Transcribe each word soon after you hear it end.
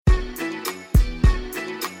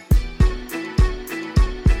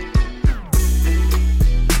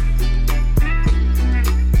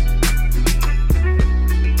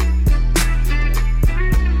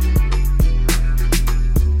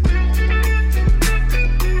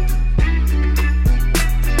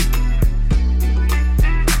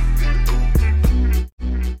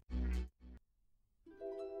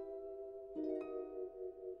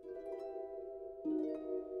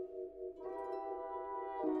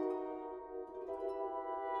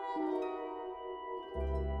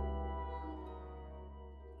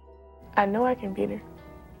I know I can beat her.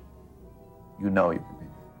 You know you can beat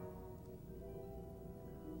her.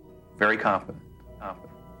 Very confident.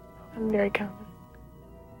 I'm very confident.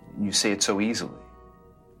 You say it so easily.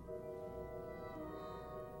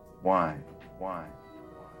 Why?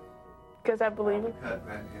 Because I believe it. Cut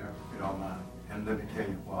right here, if you don't mind. And let me tell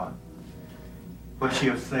you what. What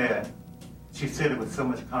she she said it with so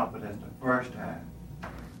much confidence the first time.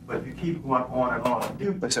 But if you keep going on and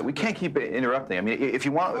on. Listen, we can't keep interrupting. I mean, if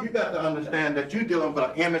you want... You got to understand that you're dealing with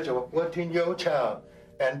an image of a 14-year-old child.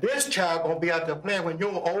 And this child gonna be out there playing when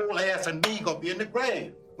your old ass and me gonna be in the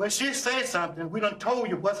grave. When she says something, we done told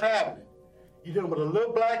you what's happening. You're dealing with a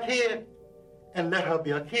little black kid, and let her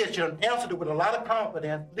be a kid. She done answered it with a lot of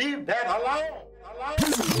confidence. Leave that alone.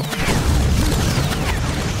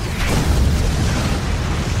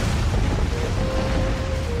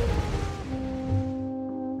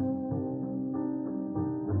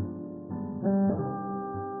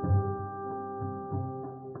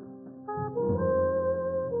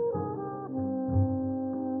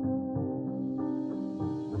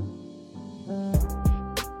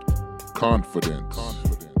 Confidence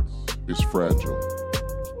is fragile.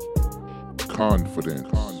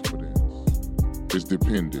 Confidence is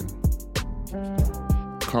dependent.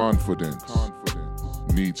 Confidence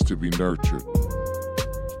needs to be nurtured.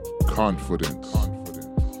 Confidence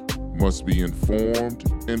must be informed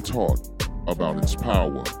and taught about its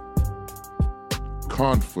power.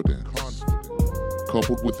 Confidence,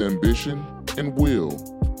 coupled with ambition and will,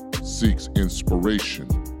 seeks inspiration.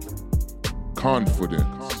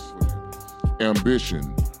 Confidence,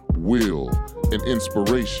 ambition, will, and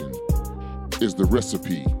inspiration is the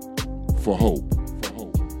recipe for hope.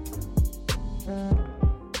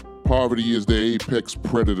 Poverty is the apex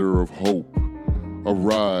predator of hope. A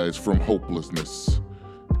rise from hopelessness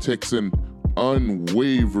takes an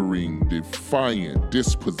unwavering, defiant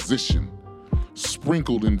disposition,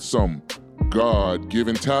 sprinkled in some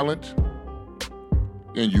God-given talent,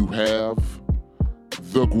 and you have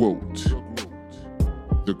the GWOAT,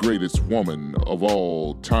 the greatest woman of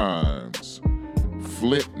all times,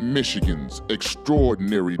 Flint, Michigan's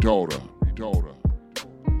extraordinary daughter,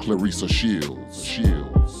 Clarissa Shields.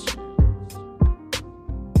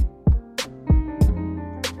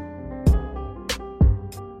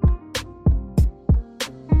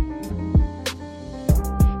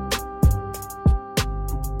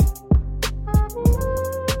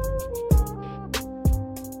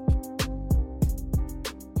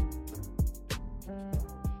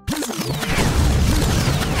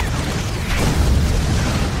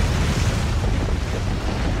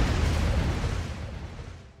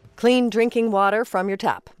 Clean drinking water from your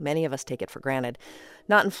tap. Many of us take it for granted.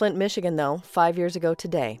 Not in Flint, Michigan, though. 5 years ago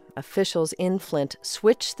today, officials in Flint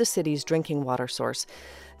switched the city's drinking water source.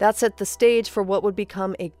 That set the stage for what would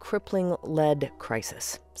become a crippling lead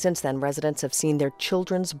crisis. Since then, residents have seen their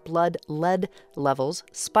children's blood lead levels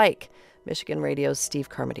spike. Michigan Radio's Steve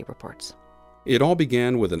Carmody reports. It all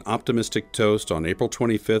began with an optimistic toast on April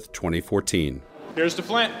 25th, 2014. Here's to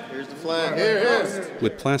Flint. Here's the flag. Here it is.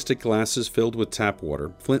 With plastic glasses filled with tap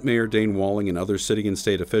water, Flint Mayor Dane Walling and other city and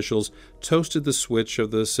state officials toasted the switch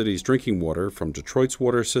of the city's drinking water from Detroit's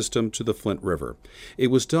water system to the Flint River. It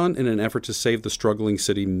was done in an effort to save the struggling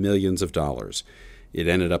city millions of dollars. It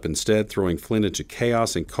ended up instead throwing Flint into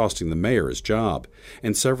chaos and costing the mayor his job.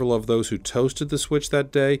 And several of those who toasted the switch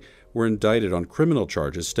that day were indicted on criminal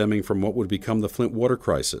charges stemming from what would become the Flint water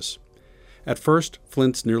crisis. At first,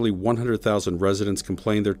 Flint's nearly 100,000 residents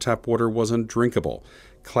complained their tap water was undrinkable,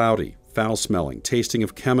 cloudy, foul-smelling, tasting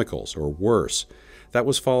of chemicals, or worse. That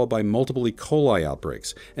was followed by multiple E. coli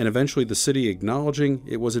outbreaks, and eventually the city acknowledging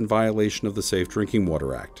it was in violation of the Safe Drinking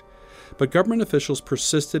Water Act. But government officials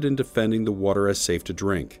persisted in defending the water as safe to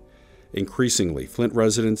drink. Increasingly, Flint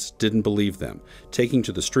residents didn't believe them, taking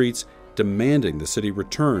to the streets, demanding the city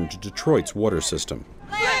return to Detroit's water system.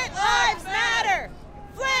 Flint lives matter!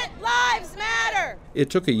 Flint lives matter! It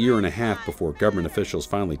took a year and a half before government officials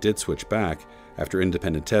finally did switch back, after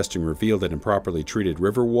independent testing revealed that improperly treated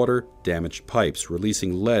river water damaged pipes,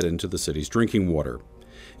 releasing lead into the city's drinking water.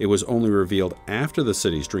 It was only revealed after the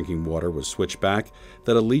city's drinking water was switched back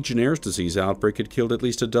that a Legionnaire's disease outbreak had killed at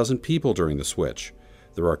least a dozen people during the switch.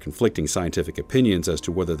 There are conflicting scientific opinions as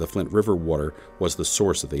to whether the Flint River water was the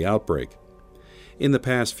source of the outbreak. In the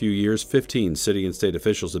past few years, 15 city and state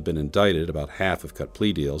officials have been indicted, about half have cut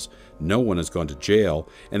plea deals, no one has gone to jail,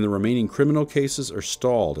 and the remaining criminal cases are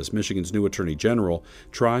stalled as Michigan's new Attorney General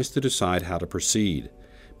tries to decide how to proceed.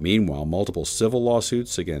 Meanwhile, multiple civil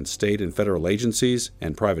lawsuits against state and federal agencies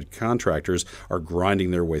and private contractors are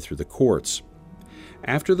grinding their way through the courts.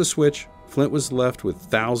 After the switch, Flint was left with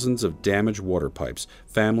thousands of damaged water pipes,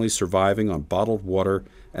 families surviving on bottled water,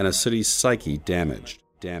 and a city's psyche damaged.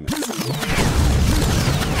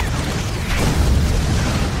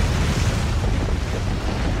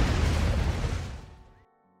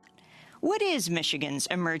 What is Michigan's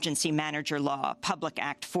Emergency Manager Law, Public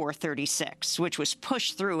Act 436, which was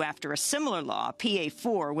pushed through after a similar law, PA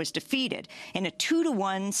 4, was defeated in a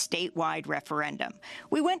 2-to-1 statewide referendum?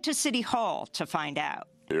 We went to City Hall to find out.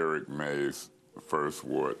 Eric Mays, First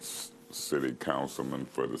Ward City Councilman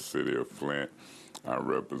for the City of Flint. I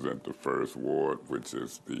represent the First Ward, which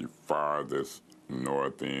is the farthest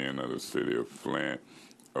north end of the City of Flint,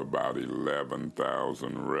 about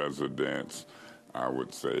 11,000 residents. I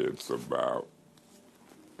would say it's about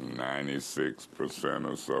 96%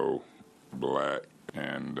 or so black,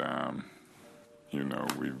 and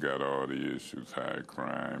we've got all the issues: high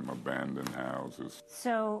crime, abandoned houses.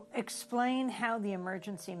 So explain how the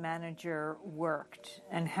emergency manager worked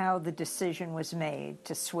and how the decision was made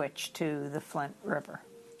to switch to the Flint River.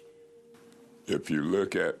 If you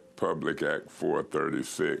look at Public Act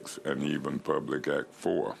 436 and even Public Act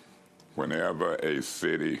 4, whenever a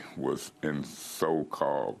city was in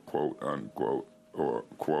so-called quote-unquote or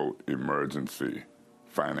quote emergency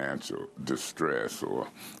financial distress or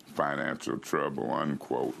financial trouble,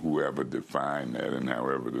 unquote, whoever defined that and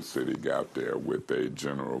however the city got there with a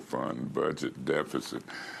general fund budget deficit,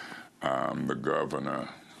 the governor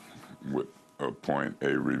would appoint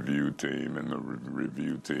a review team, and the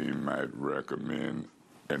review team might recommend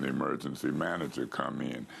an emergency manager come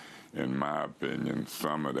in. In my opinion,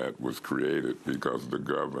 some of that was created because the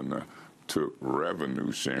governor took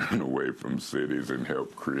revenue sharing away from cities and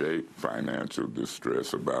helped create financial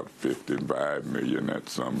distress, about $55 million at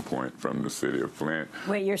some point from the city of Flint.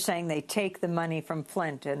 Wait, you're saying they take the money from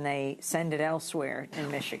Flint and they send it elsewhere in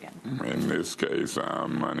Michigan? In this case, our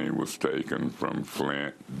money was taken from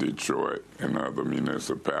Flint, Detroit, and other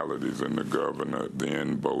municipalities, and the governor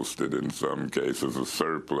then boasted in some cases a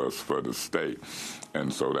surplus for the state.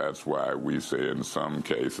 And so that's why we say in some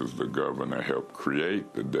cases the governor helped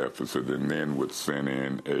create the deficit and then would send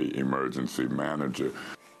in an emergency manager.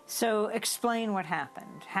 So explain what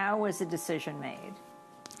happened. How was the decision made?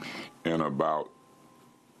 In about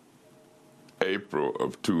April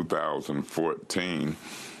of 2014,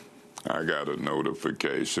 I got a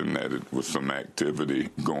notification that it was some activity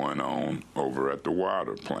going on over at the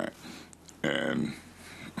water plant. And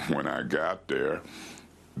when I got there,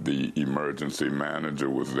 the emergency manager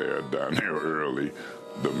was there down there early.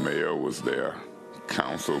 The mayor was there.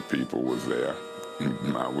 Council people was there.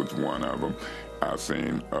 I was one of them. I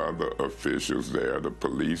seen other officials there. The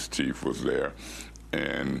police chief was there.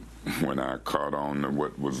 And when I caught on to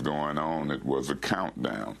what was going on, it was a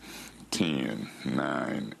countdown. 10,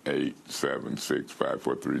 9, 8, 7, 6, 5,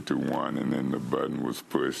 4, 3, 2, 1, and then the button was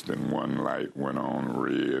pushed and one light went on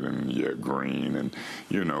red and yet green, and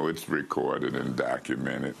it's recorded and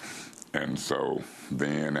documented. And so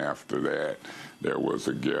then after that, there was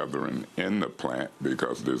a gathering in the plant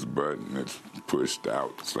because this button is pushed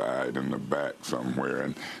outside in the back somewhere,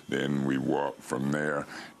 and then we walked from there,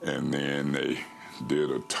 and then they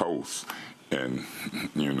did a toast. And,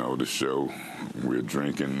 to show we're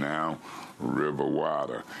drinking now river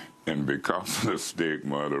water. And because of the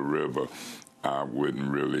stigma of the river, I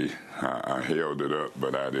wouldn't really, I held it up,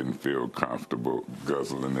 but I didn't feel comfortable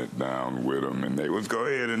guzzling it down with them. And they was, go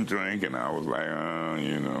ahead and drink. And I was like,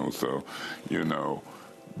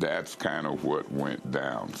 that's kind of what went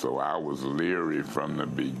down. So I was leery from the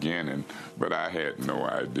beginning, but I had no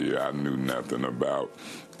idea. I knew nothing about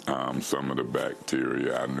some of the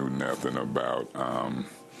bacteria. I knew nothing about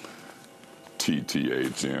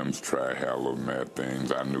TTHMs,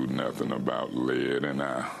 trihalomethanes. I knew nothing about lead, and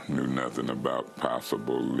I knew nothing about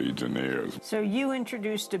possible Legionnaires. So you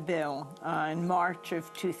introduced a bill in March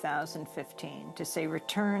of 2015 to say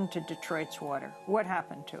return to Detroit's water. What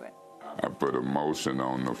happened to it? I put a motion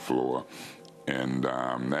on the floor, and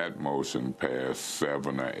that motion passed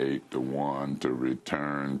 7 or 8 to 1 to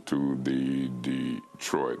return to the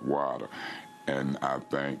Detroit water. And I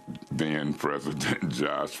think then President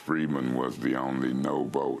Josh Freeman was the only no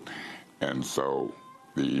vote. And so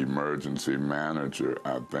the emergency manager,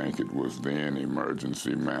 I think it was then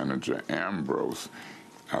emergency manager Ambrose,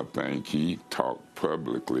 I think he talked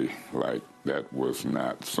publicly like that was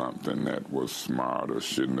not something that was smart or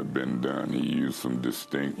shouldn't have been done. He used some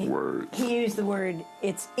distinct words. He used the word,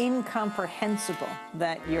 it's incomprehensible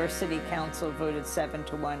that your city council voted 7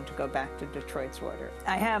 to 1 to go back to Detroit's water.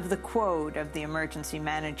 I have the quote of the emergency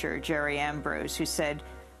manager, Jerry Ambrose, who said,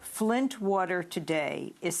 Flint water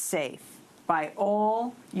today is safe by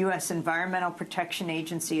all U.S. Environmental Protection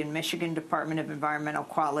Agency and Michigan Department of Environmental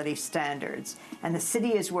Quality standards, and the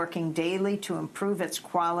city is working daily to improve its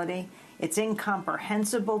quality. It's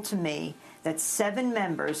incomprehensible to me that 7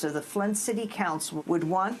 members of the Flint City Council would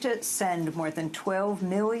want to send more than $12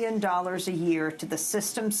 million a year to the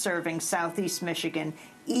system serving Southeast Michigan,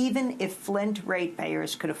 even if Flint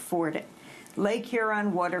ratepayers could afford it. Lake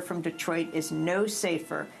Huron water from Detroit is no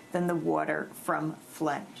safer than the water from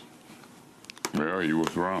Flint. Well, he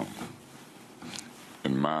was wrong.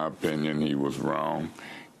 In my opinion, he was wrong.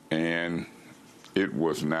 And it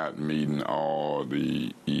was not meeting all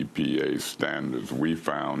the EPA standards. We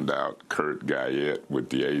found out Kurt Guyette with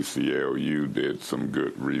the ACLU did some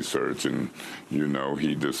good research, and, you know,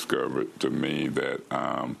 he discovered to me that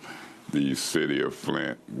the city of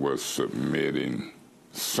Flint was submitting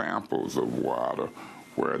samples of water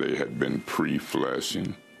where they had been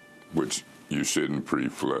pre-flushing, which you shouldn't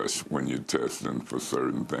pre-flush when you're testing for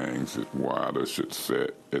certain things. Water should set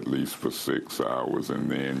at least for 6 hours,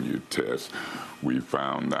 and then you test. We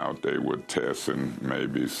found out they were testing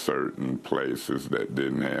maybe certain places that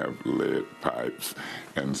didn't have lead pipes.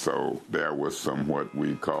 And so there was some what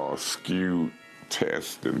we call skewed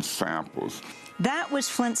tests and samples. That was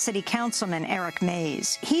Flint City Councilman Eric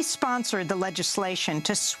Mays. He sponsored the legislation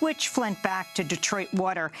to switch Flint back to Detroit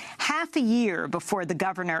water half a year before the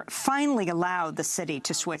governor finally allowed the city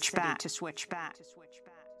to switch back.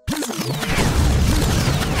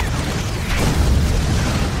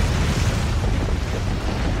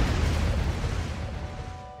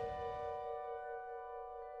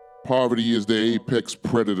 Poverty is the apex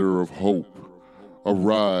predator of hope, a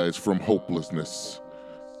rise from hopelessness.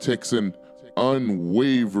 Takes an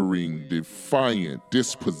unwavering, defiant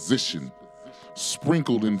disposition,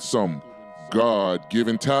 sprinkled in some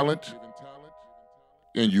God-given talent,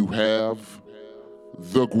 and you have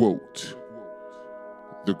the GWOAT,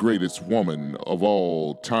 the greatest woman of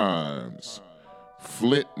all times,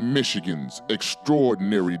 Flint, Michigan's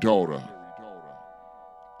extraordinary daughter,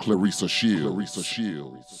 Clarissa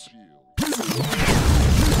Shields.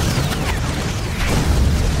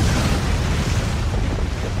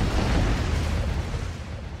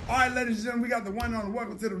 All right, ladies and gentlemen, we got the one and only.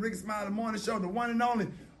 Welcome to the Ricky Smiley Morning Show, the one and only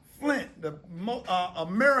Flint,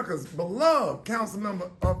 America's beloved council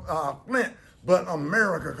member of Flint, but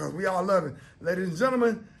America, because we all love it. Ladies and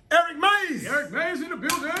gentlemen, Eric Mays. Eric Mays in the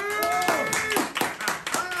building.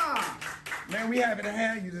 Man, we happy to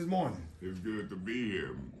have you this morning. It's good to be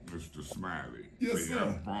here, Mr. Smiley. Yes, sir.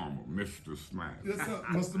 I'm former Mr. Smiley. Yes, sir.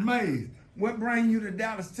 Mr. Mays, what bring you to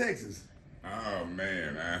Dallas, Texas? Oh,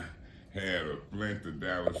 man, I had a Flint to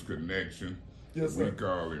Dallas connection. Yes, sir. We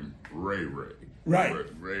call him Ray Ray. Right.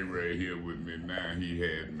 But Ray here with me now. He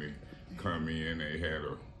had me come in. They had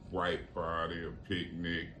a white party, a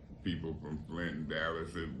picnic, people from Flint and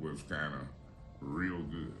Dallas. It was kind of real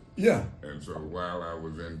good. Yeah. And so while I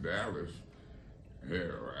was in Dallas,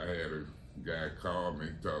 hell, I had a guy call me,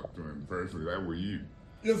 talk to him personally. That was you.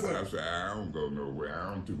 Yes, sir. I said, I don't go nowhere.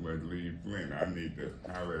 I don't too much leave Flint. I need to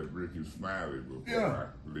holler at Ricky Smiley before I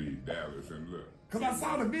leave Dallas. And look. Because I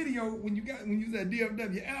saw the video when you was at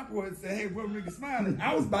DFW airport and said, hey, where Ricky Smiley?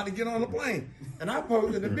 I was about to get on the plane. And I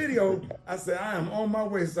posted the video. I said, I am on my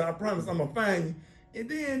way, so I promise I'm going to find you. And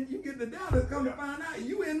then you get to Dallas, come to find out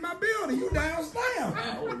you in my building. You downstairs.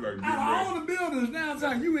 I was like, out of all the buildings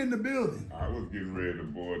downtown, you in the building. I was getting ready to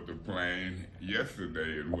board the plane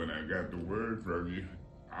yesterday, and when I got the word from you,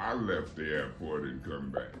 I left the airport and come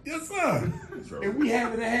back. Yes, sir. So, and we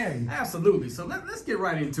happy to have you. Absolutely. So let's get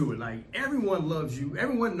right into it. Like, everyone loves you.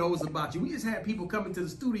 Everyone knows about you. We just had people come into the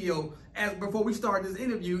studio before we started this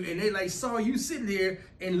interview, and they saw you sitting here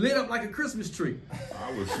and lit up like a Christmas tree.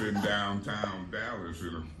 I was sitting downtown Dallas,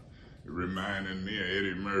 and it reminded me of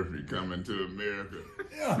Eddie Murphy Coming to America.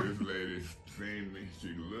 Yeah. This lady seen me.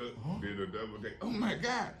 She looked, did a double take. Oh my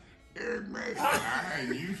God. Eric Mays, I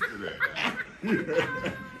ain't used to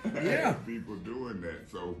that. Yeah. People doing that.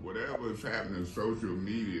 So whatever is happening, social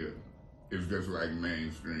media is just like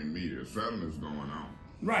mainstream media. Something is going on.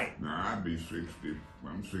 Right. Now, I'm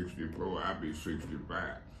 64, I'll be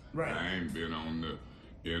 65. Right. I ain't been on the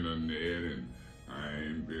internet and I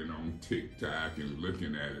ain't been on TikTok and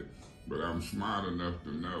looking at it. But I'm smart enough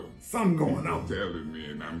to know. Something going on. Telling me,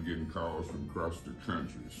 and I'm getting calls from across the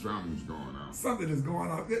country. Something's going on. Something is going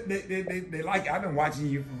on. They like, I've been watching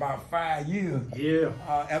you for about 5 years. Yeah.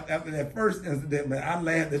 After that first incident, but I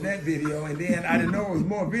laughed at that video, and then I didn't know it was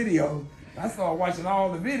more videos. I started watching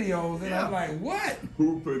all the videos, and I'm like, what?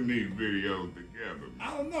 Who putting these videos together?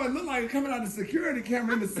 I don't know. It looked like it coming out of the security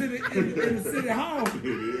camera in the city in the city hall.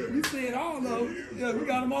 You see it all though. Yeah, we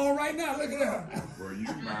got them all right now. Look at that. Well, you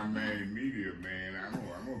my main media man.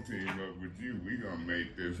 I'm gonna team up with you. We gonna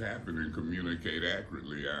make this happen and communicate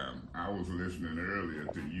accurately. I was listening earlier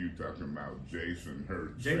to you talking about Jason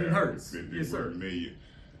Hurts. Jaden Hurts. 51 Yes, sir. million.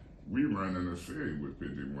 We running a city with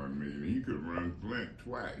 51 million. He could run Flint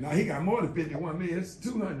twice. No, he got more than 51 million. It's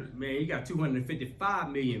 200. Man, he got 255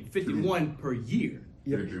 million, 51 per year.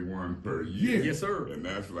 51 per year. Yes, sir. And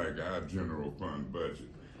that's like our general fund budget.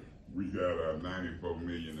 We got 94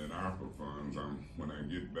 million in ARPA funds. When I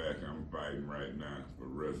get back, I'm fighting right now for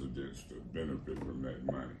residents to benefit from that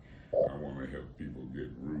money. I want to help people get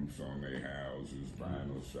roofs on their houses,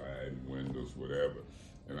 vinyl siding, windows, whatever.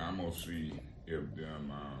 And I'm gonna see if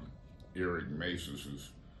them Eric Maces is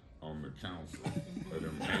on the council or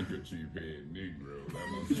them handkerchief head Negroes.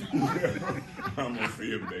 I'm gonna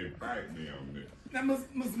see if they fight me on this. Now,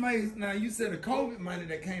 Ms. Mays, now you said the COVID money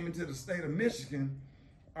that came into the state of Michigan.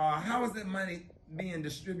 How is that money being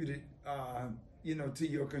distributed? To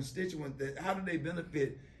your constituents. How do they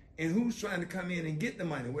benefit? And who's trying to come in and get the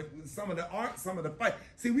money? With some of the art, some of the fight.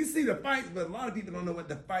 See, we see the fights, but a lot of people don't know what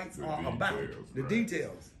the fights are about. The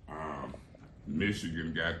details.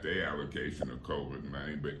 Michigan got their allocation of COVID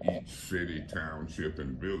money, but each city, township,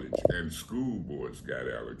 and village and school boards got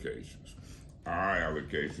allocations. Our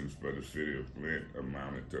allocations for the city of Flint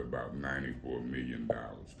amounted to about $94 million.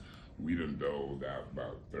 We done doled out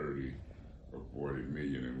about 30 or 40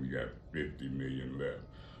 million, and we got 50 million left.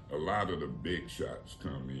 A lot of the big shots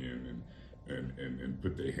come in and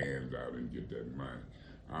put their hands out and get that money.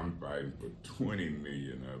 I'm fighting for 20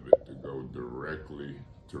 million of it to go directly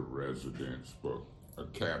to residents for a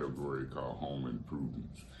category called home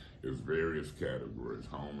improvements. There's various categories: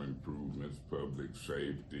 home improvements, public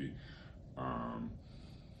safety,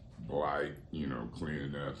 blight,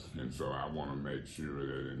 cleaning up. And so I want to make sure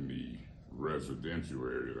that in the residential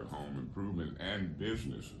area, the home improvement and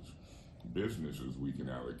businesses, we can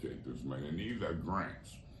allocate this money. And these are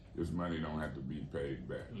grants. This money don't have to be paid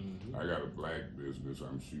back. Mm-hmm. I got a black business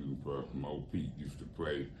I'm shooting for. Mo Pete used to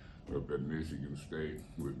play up at Michigan State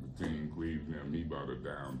with the team Cleveland. He bought a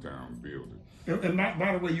downtown building. And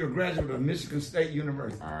by the way, you're a graduate of Michigan State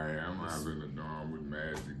University. I am. I was in the dorm with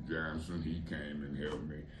Magic Johnson. He came and helped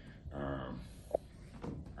me.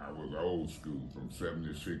 I was old school from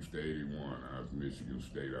 76 to 81. I was Michigan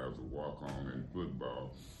State. I was a walk-on in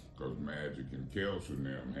football because Magic and Kelsey and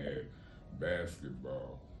them had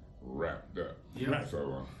basketball wrapped up. Yeah.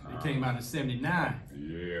 So it came out in 79.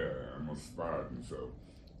 Yeah, I'm a Spartan. So,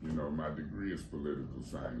 my degree is political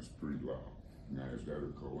science, pre-law. Now, is that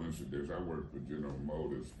a coincidence? I worked for General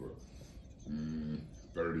Motors for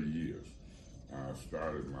 30 years. I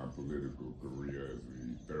started my political career as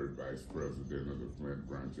the third vice president of the Flint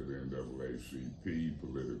branch of the NAACP,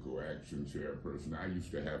 political action chairperson. I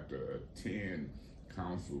used to have to attend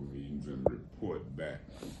council meetings and report back.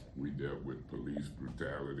 We dealt with police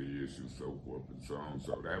brutality issues, so forth and so on.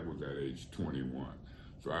 So that was at age 21.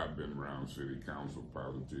 So I've been around city council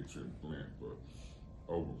politics in Flint for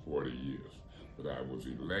over 40 years. But I was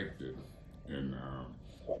elected in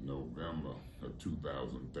November of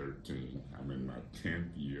 2013. I'm in my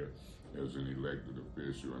 10th year as an elected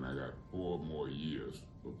official, and I got 4 more years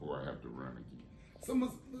before I have to run again. So,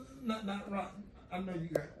 I know you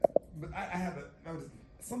got, but I have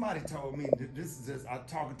somebody told me that this is just, I'm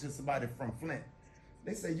talking to somebody from Flint.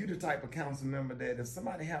 They say you the type of council member that if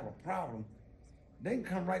somebody have a problem, they can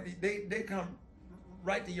come they come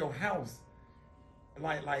right to your house.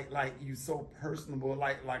 Like you so personable,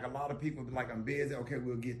 like a lot of people be like, I'm busy, okay,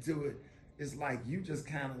 we'll get to it. It's like you just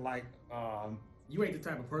kind of like you ain't the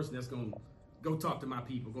type of person that's gonna go talk to my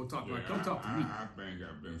people, come talk to me. I think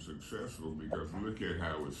I've been successful because look at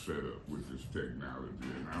how it's set up with this technology,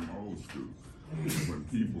 and I'm old school. When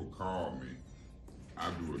people call me, I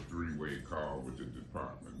do a 3-way call with the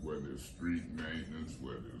department, whether it's street maintenance,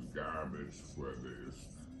 whether it's garbage, whether it's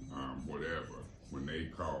whatever. When they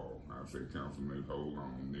call, I say, Councilman, hold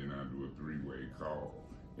on, then I do a 3-way call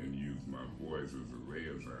and use my voice as a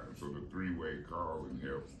liaison. So the 3-way calling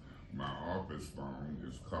helps. My office phone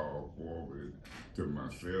is called forward to my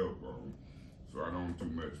cell phone, so I don't too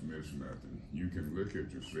much miss nothing. You can look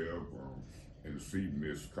at your cell phone and see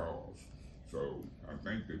missed calls. So I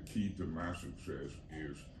think the key to my success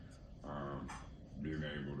is being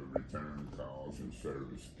able to return calls and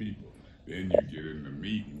service people. Then you get in the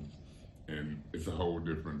meetings, and it's a whole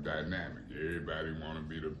different dynamic. Everybody want to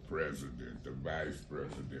be the president, the vice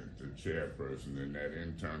president, the chairperson, and that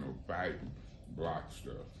internal fight block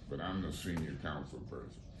stuff, but I'm the senior council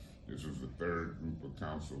person. This is the third group of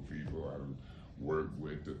council people I've worked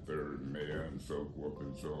with, the third mayor and so forth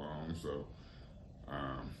and so on. So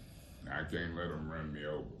I can't let them run me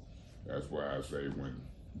over. That's why I say when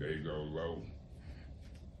they go low,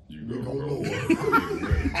 you go low. Yeah.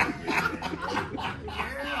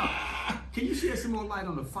 Can you shed some more light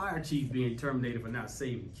on the fire chief being terminated for not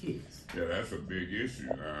saving kids? Yeah, that's a big issue.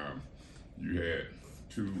 You had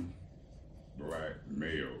 2 black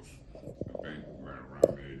males, I think around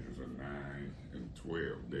the ages of 9 and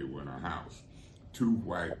 12. They were in a house. 2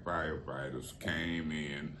 white firefighters came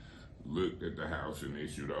in, looked at the house, and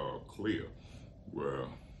issued all clear. Well,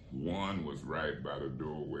 one was right by the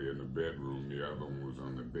doorway in the bedroom, the other one was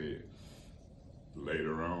on the bed.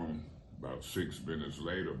 Later on, about 6 minutes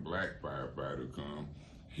later, black firefighter come.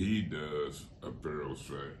 He does a thorough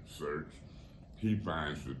search. He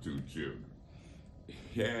finds the 2 children.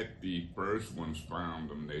 Had the first ones found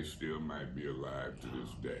them, they still might be alive to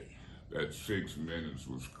this day. That 6 minutes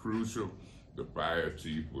was crucial. The fire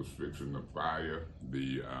chief was fixing the fire.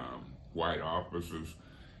 The white officers,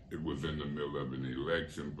 it was in the middle of an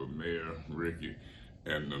election for Mayor Ricky,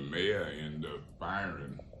 and the mayor ended up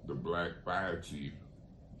firing the black fire chief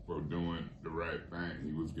for doing the right thing.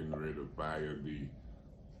 He was getting ready to fire the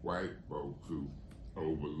white folks who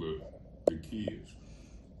overlooked the kids.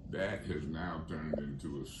 That has now turned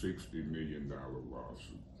into a $60 million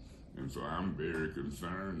lawsuit. And so I'm very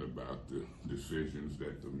concerned about the decisions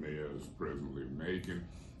that the mayor is presently making.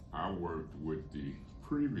 I worked with the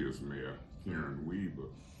previous mayor, Karen Weaver.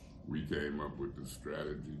 We came up with the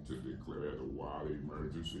strategy to declare the water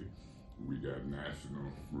emergency. We got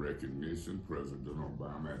national recognition. President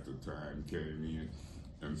Obama at the time came in.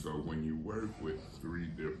 And so when you work with 3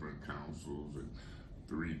 different councils and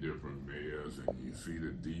 3 different mayors, and you see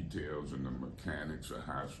the details and the mechanics of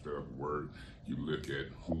how stuff works, you look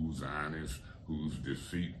at who's honest, who's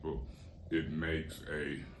deceitful, it makes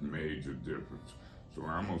a major difference. So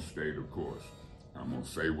I'm gonna stay the course. I'm gonna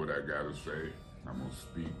say what I gotta say. I'm gonna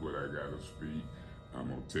speak what I gotta speak. I'm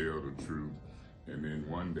gonna tell the truth. And then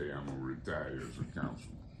one day I'm gonna retire as a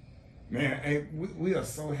councilman. Man, hey, we are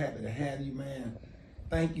so happy to have you, man.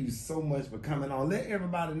 Thank you so much for coming on. Let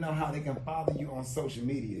everybody know how they can follow you on social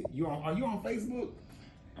media. Are you on Facebook?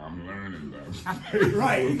 I'm learning about Facebook,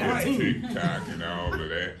 right. TikTok, and all of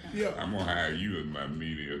that. Yeah. I'm gonna hire you as my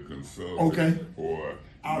media consultant. Okay. Or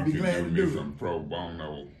I'll be glad to do do some pro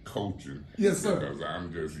bono coaching. Yes, sir. Because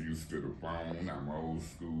I'm just used to the phone. I'm old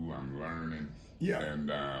school. I'm learning. Yeah.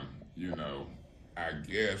 And I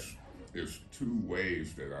guess it's 2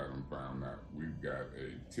 ways that I done found out. We've got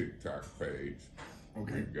a TikTok page.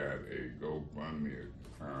 Okay. We've got a GoFundMe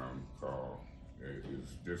called,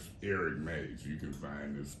 it's just Eric Mays. You can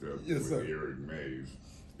find this stuff with sir. Eric Mays,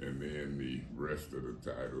 and then the rest of the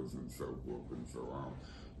titles and so forth and so on.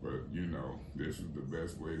 But this is the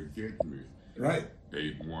best way to catch me. Right.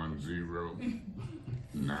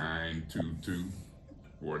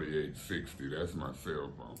 810-922-4860. That's my cell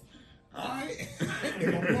phone. All right.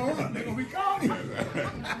 They're going to blow up. They're going to be calling you.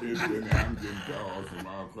 I'm getting calls from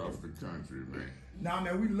all across the country, man. Nah,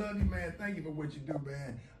 man, we love you, man. Thank you for what you do,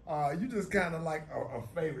 man. You just kind of like a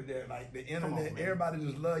favorite there, like the internet. Everybody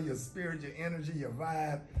just love your spirit, your energy, your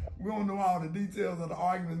vibe. We don't know all the details of the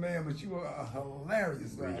argument, man, but you are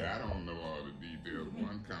hilarious, man. I don't know all the details.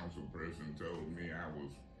 One council person told me I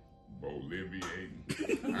was boliviating.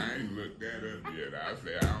 I ain't looked that up yet. I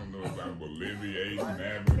say I don't know if I'm boliviating,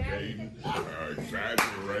 navigating,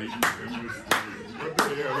 exaggerating in the street. What the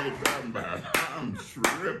hell they talking about? I'm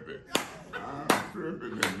tripping. I'm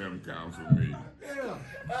tripping in them council meetings. Yeah.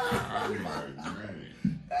 I'm like,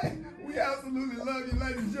 man. Hey, we absolutely love you,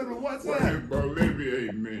 ladies and gentlemen. What's What up? does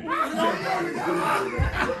boliviate mean? Hey,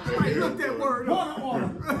 look that word up.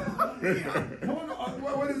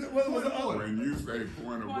 What is it? What was the other? When you say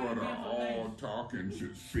point of order, all talking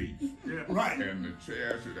should cease. Yeah. Right. And the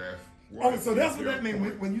chair should ask, Oh, so that's what that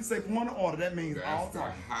means. When you say point of order, that means all That's the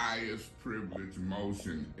talk. highest privilege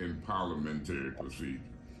motion in parliamentary procedure.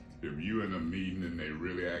 If you're in a meeting and they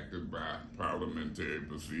really acted by parliamentary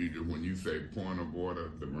procedure, when you say point of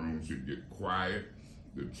order, the room should get quiet.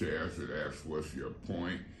 The chair should ask, what's your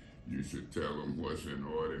point? You should tell them what's in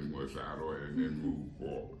order and what's out of order, and then move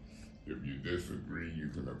forward. If you disagree, you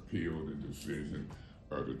can appeal the decision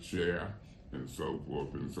of the chair, and so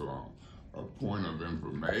forth and so on. A point of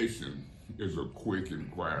information is a quick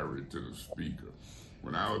inquiry to the speaker.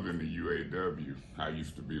 When I was in the UAW, I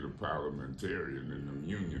used to be the parliamentarian in the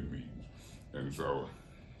union meetings. And so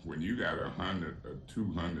when you got 100 or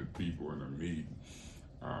 200 people in a meeting,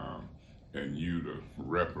 and you the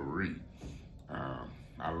referee,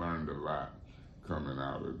 I learned a lot. coming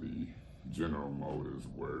out of the General Motors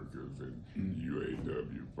workers and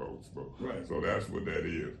UAW folks. But, right. So that's what that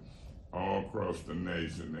is. All across the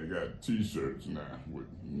nation, they got T-shirts now with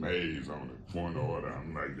Mays on it, point of order.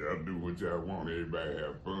 I'm like, y'all do what y'all want, everybody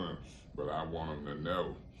have fun, but I want them to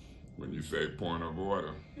know, when you say point of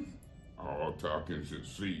order, all talking should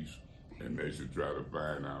cease, and they should try to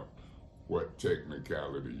find out what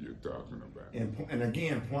technicality you're talking about. And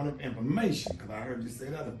again, point of information, because I heard you say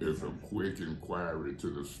that. It's a quick inquiry to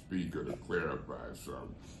the speaker to clarify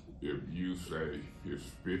something. If you say it's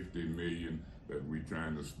 50 million that we're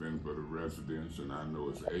trying to spend for the residents, and I know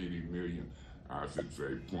it's 80 million, I should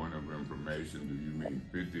say point of information, do you mean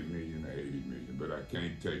 50 million or 80 million? But I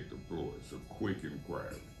can't take the floor. It's a quick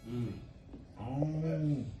inquiry.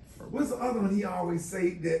 Oh. What's the other one he always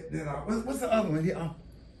say what's the other one he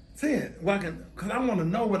say it? Well, because I want to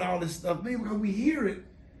know what all this stuff means, because we hear it.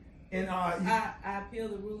 And I appeal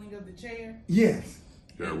the ruling of the chair. Yes.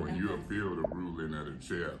 Yeah, when you appeal the ruling of the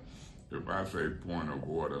chair, if I say point of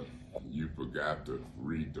order, you forgot to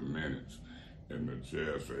read the minutes, and the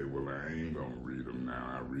chair say, well, I ain't gonna read them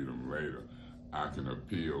now, I'll read them later. I can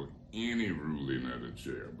appeal any ruling of the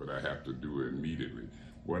chair, but I have to do it immediately.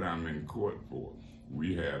 What I'm in court for,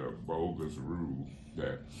 we had a bogus rule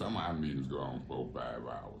that some of our meetings go on 4 or 5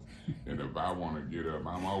 hours. And if I want to get up,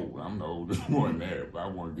 I'm old, I'm the oldest one there. If I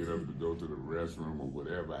want to get up to go to the restroom or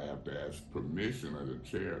whatever, I have to ask permission of the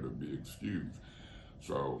chair to be excused.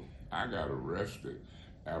 So I got arrested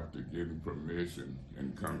after getting permission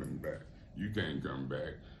and coming back. You can't come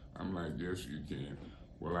back. I'm like, yes, you can.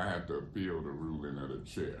 Well, I have to appeal the ruling of the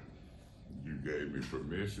chair. You gave me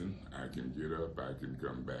permission, I can get up, I can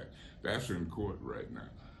come back. That's in court right now.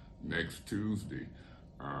 Next Tuesday,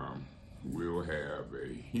 we'll have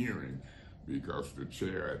a hearing because the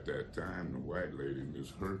chair at that time, the white lady,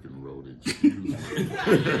 Miss Herkin, wrote excuse me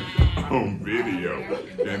on video.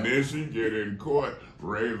 And then she get in court,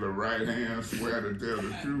 raise her right hand, swear to tell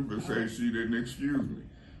the truth, and say she didn't excuse me.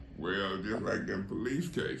 Well, just like in police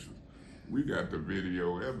cases, we got the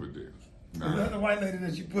video evidence. Is that the white lady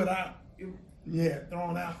that you put out? Yeah,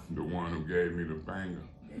 thrown out. The one who gave me the finger.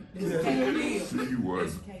 Yeah. She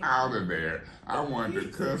was out of there. I wanted to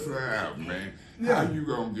cuss her out, man. Yeah. How you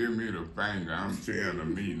gonna give me the finger? I'm chairing a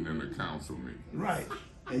meeting in the council meeting. Right.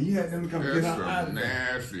 And you had them come get her out of there.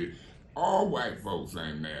 Nasty. All white folks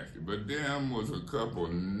ain't nasty, but them was a couple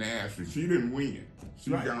nasty. She didn't win.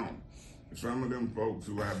 She gone. Some of them folks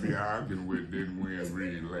who I be arguing with didn't win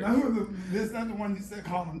really late. Now, this not the one you said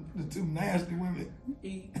called them the two nasty women?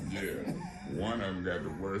 Yeah. One of them got the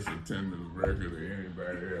worst attendance record of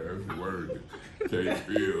anybody else. That's Worthy. Kate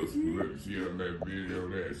Fields. Look, she on that video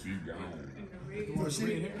there. She gone. Well,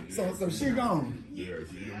 so she gone. Yeah,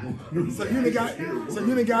 she gone. So you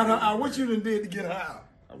done got her out. What you done did to get her out?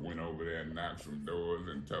 I went over there and knocked some doors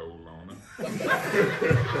and told on her.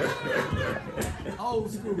 Old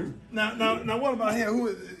school. Now, what about him? Who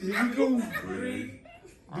is he cool?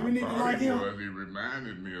 Do we need to like him? He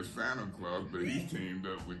reminded me of Santa Claus, but he teamed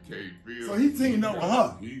up with Kate Fields. So he teamed up with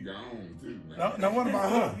her? He gone too, man. Now what about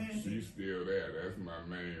her? She's still there. That's my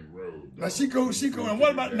main road. Now she cool. And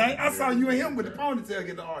what about, now I saw you and him with the ponytail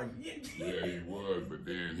get to argue. Yeah, he was, but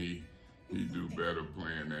then he do better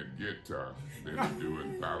playing that guitar than he do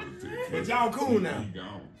in politics. But y'all cool now? He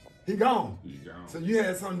gone. He gone? He gone. So you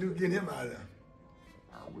had something to do to get him out of there?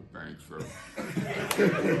 I would think so.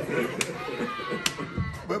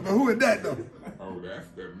 But who is that though? Oh, that's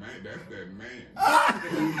that man. That's that man.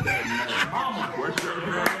 Who's that man? What's your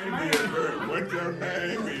name is? What's your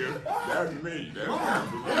name is? That's me. That's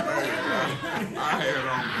man. I had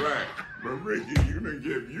on black. But Ricky, you done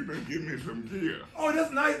give me some gear. Oh,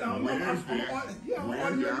 that's nice.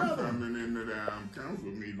 Wednesday, I'm coming into the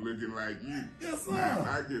council meeting looking like you. Yes, sir. Now,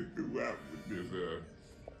 I get through out with this.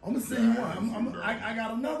 I'm gonna send you one. I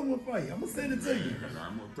got another one for you. I'm gonna send it to you. And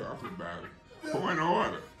I'm gonna talk about it. Point of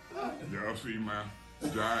order. Y'all see my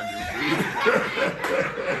giant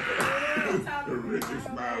the Ricky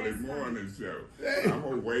Smiley morning show. I'm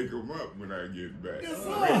gonna wake them up when I get back. Yes,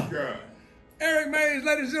 sir. Wake up. Eric Mays,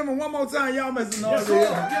 ladies and gentlemen, one more time, y'all make some noise.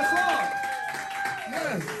 Yes,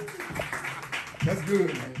 that's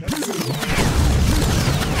good, man. That's good.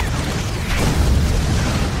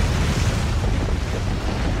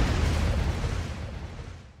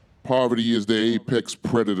 Poverty is the apex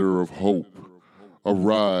predator of hope.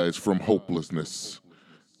 Arise from hopelessness.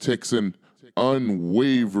 Takes an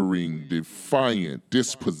unwavering, defiant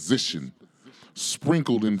disposition,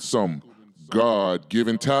 sprinkled in some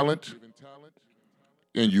God-given talent,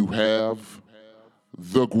 and you have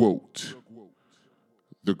the quote,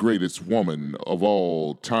 the greatest woman of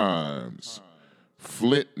all times,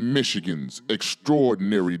 Flint, Michigan's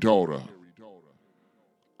extraordinary daughter,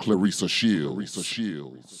 Clarissa Shields.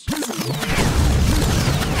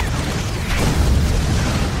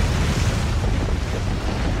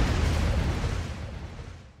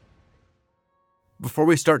 Before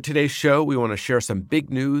we start today's show, we want to share some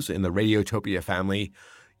big news in the Radiotopia family.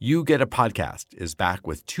 You Get a Podcast is back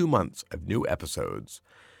with 2 months of new episodes.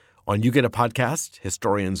 On You Get a Podcast,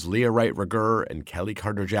 historians Leah Wright Rigueur and Kelly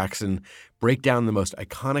Carter-Jackson break down the most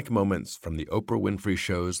iconic moments from the Oprah Winfrey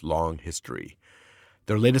Show's long history.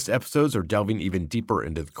 Their latest episodes are delving even deeper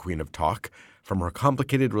into the Queen of Talk, from her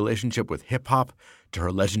complicated relationship with hip-hop to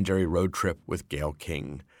her legendary road trip with Gayle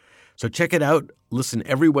King. So check it out. Listen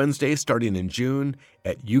every Wednesday starting in June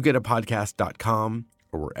at yougetapodcast.com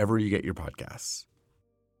or wherever you get your podcasts.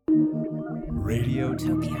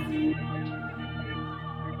 Radiotopia.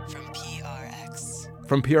 From PRX.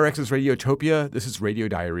 From PRX's Radiotopia, this is Radio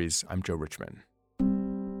Diaries. I'm Joe Richman.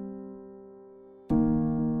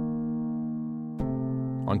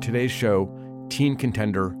 On today's show, teen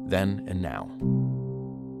contender then and now.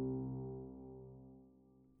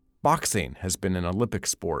 Boxing has been an Olympic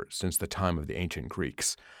sport since the time of the ancient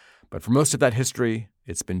Greeks, but for most of that history,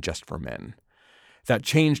 it's been just for men. That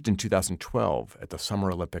changed in 2012 at the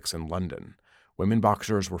Summer Olympics in London. Women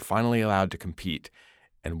boxers were finally allowed to compete,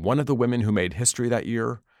 and one of the women who made history that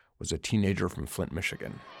year was a teenager from Flint,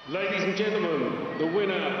 Michigan. Ladies and gentlemen, the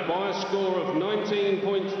winner by a score of 19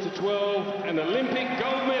 points to 12, an Olympic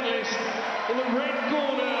gold medalist in the red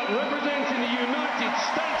corner, representing the United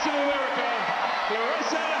States of America,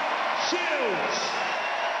 Clarissa Shields.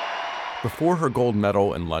 Before her gold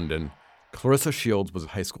medal in London, Clarissa Shields was a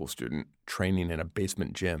high school student training in a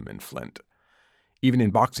basement gym in Flint. Even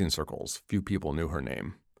in boxing circles, few people knew her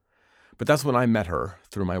name. But that's when I met her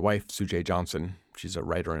through my wife, Sujay Johnson. She's a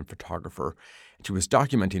writer and photographer, and she was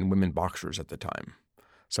documenting women boxers at the time,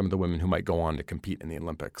 some of the women who might go on to compete in the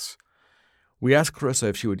Olympics. We asked Clarissa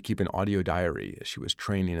if she would keep an audio diary as she was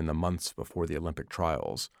training in the months before the Olympic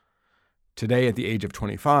trials. Today, at the age of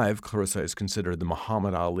 25, Clarissa is considered the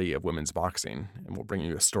Muhammad Ali of women's boxing, and we'll bring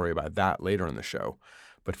you a story about that later in the show.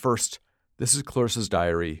 But first, this is Clarissa's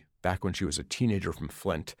diary back when she was a teenager from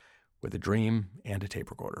Flint with a dream and a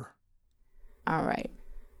tape recorder. All right.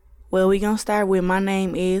 Well, we're going to start with my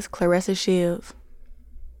name is Clarissa Shields.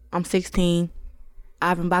 I'm 16.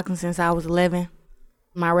 I've been boxing since I was 11.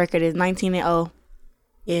 My record is 19-0.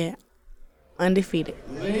 Yeah, undefeated.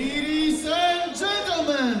 Ladies and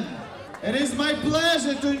gentlemen, it is my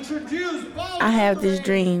pleasure to introduce... I have this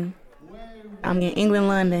dream. I'm in England,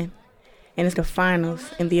 London, and it's the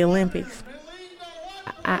finals in the Olympics.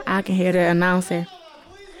 I can hear the announcer.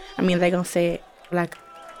 They're going to say it like,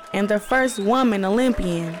 and the first woman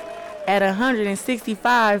Olympian at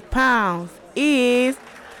 165 pounds is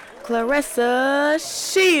Clarissa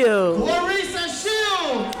Shields. Clarissa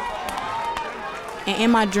Shields! And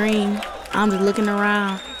in my dream, I'm just looking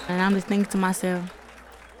around and I'm just thinking to myself,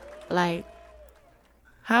 like,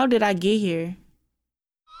 how did I get here?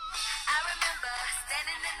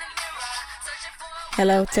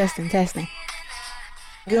 Hello, testing.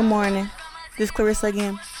 Good morning. This is Clarissa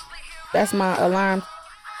again. That's my alarm.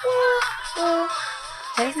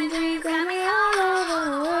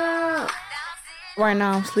 Right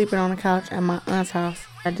now, I'm sleeping on the couch at my aunt's house.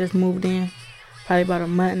 I just moved in probably about a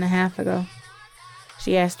month and a half ago.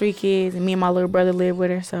 She has 3 kids, and me and my little brother live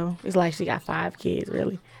with her, so it's like she got 5 kids,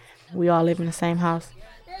 really. We all live in the same house.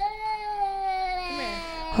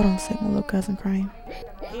 Hold on a second, my little cousin crying.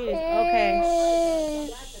 Okay.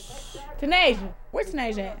 Tanasia, where's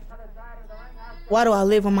Tanasia at? Why do I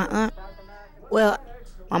live with my aunt? Well,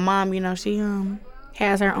 my mom, she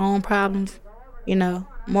has her own problems,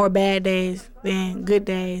 more bad days than good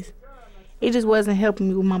days. It just wasn't helping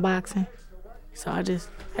me with my boxing. So I just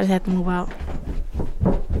had to move out.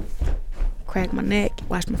 Crack my neck,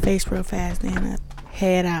 wash my face real fast, then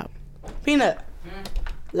head out. Peanut,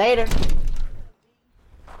 later.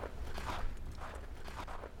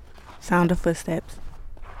 Sound of footsteps.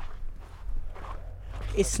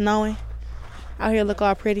 It's snowing. Out here look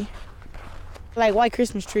all pretty. Like white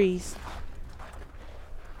Christmas trees.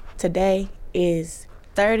 Today is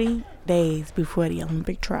 30 days before the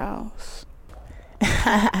Olympic trials.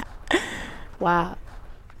 Wow.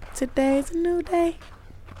 Today's a new day,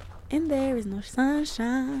 and there is no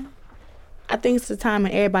sunshine. I think it's a time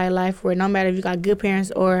in everybody's life where no matter if you got good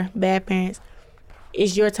parents or bad parents,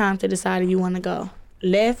 it's your time to decide if you want to go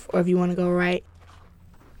left or if you want to go right.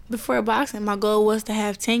 Before boxing, my goal was to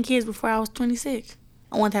have 10 kids before I was 26.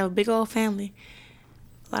 I wanted to have a big old family,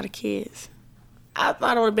 a lot of kids. I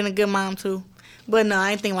thought I would have been a good mom too, but no,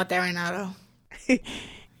 I ain't thinking about that right now though.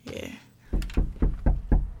 Yeah.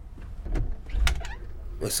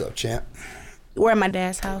 What's up, champ? We're at my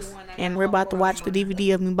dad's house, and we're about to watch the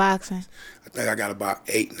DVD of me boxing. I think I got about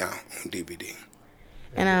 8 now on DVD.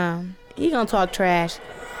 And he gonna talk trash.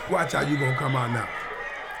 Watch how you gonna come out now.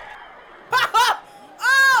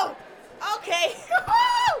 Oh! Okay.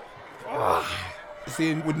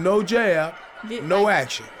 See, with no jab, no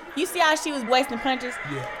action. You see how she was wasting punches?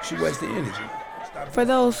 Yeah, she wasted energy. For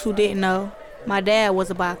those who didn't know, my dad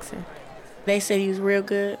was a boxer. They said he was real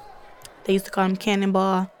good. They used to call him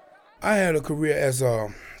Cannonball. I had a career as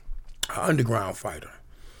an underground fighter.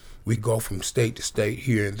 We go from state to state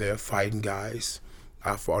here and there fighting guys.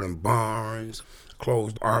 I fought in barns,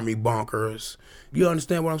 closed army bunkers. You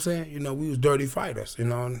understand what I'm saying? You know, we was dirty fighters, you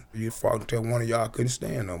know. You fought until one of y'all couldn't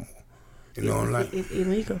stand no more. You know, like it's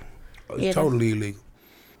illegal. It's totally illegal.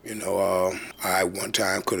 You know, I one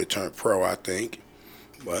time could have turned pro, I think,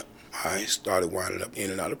 but I started winding up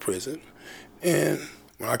in and out of prison. And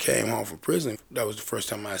when I came home from prison, that was the first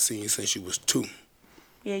time I seen you since she was 2.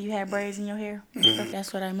 Yeah, you had braids in your hair. Mm-hmm.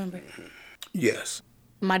 That's what I remember. Yes.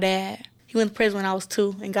 My dad, he went to prison when I was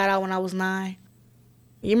 2 and got out when I was 9.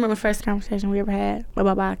 You remember the first conversation we ever had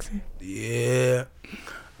about boxing? Yeah.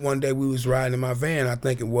 One day we was riding in my van, I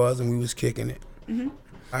think it was, and we was kicking it. Mm-hmm.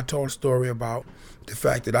 I told a story about the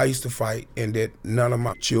fact that I used to fight and that none of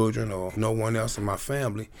my children or no one else in my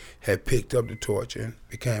family had picked up the torch and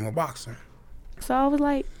became a boxer. So I was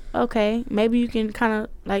like, okay, maybe you can kind of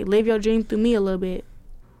like live your dream through me a little bit.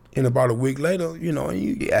 And about a week later, you know,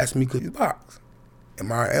 you asked me, could you box? And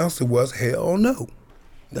my answer was, hell no.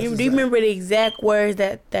 Do you remember the exact words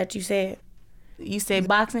that you said? You said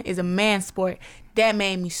boxing is a man's sport. That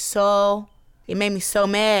made me so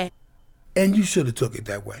mad. And you should have took it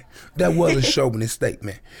that way. That was a chauvinist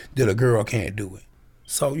statement that a girl can't do it.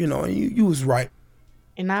 So, you know, you was right.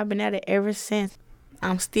 And I've been at it ever since.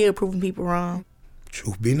 I'm still proving people wrong.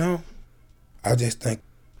 Truth be known, I just think,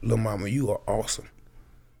 little mama, you are awesome.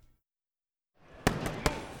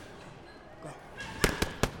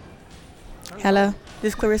 Hello,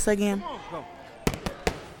 this is Clarissa again.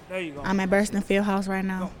 There you go. I'm at Burston Fieldhouse right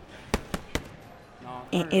now.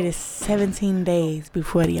 And it is 17 days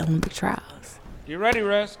before the Olympic trials. Get ready,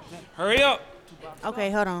 Russ. Hurry up.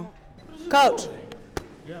 Okay, hold on. Coach,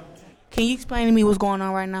 can you explain to me what's going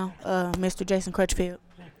on right now, Mr. Jason Crutchfield?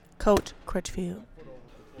 Coach Crutchfield.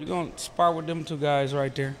 You're going to spar with them 2 guys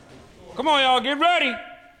right there. Come on, y'all. Get ready.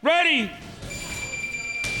 Ready.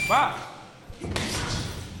 Box.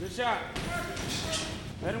 Good shot.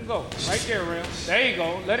 Let him go. Right there, Real. There you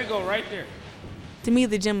go. Let it go right there. To me,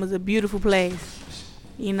 the gym is a beautiful place.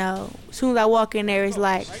 You know, as soon as I walk in there, it's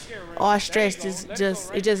like all stress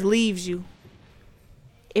just leaves you.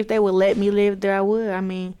 If they would let me live there, I would. I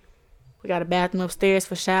mean, we got a bathroom upstairs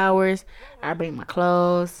for showers. I bring my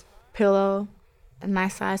clothes, pillow, a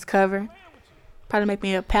nice size cover. Probably make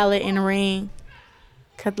me a pallet in the ring.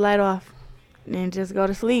 Cut the light off, and then just go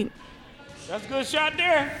to sleep. That's a good shot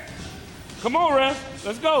there. Come on, Ref.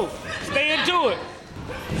 Let's go. Stay into it.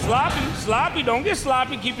 Sloppy. Don't get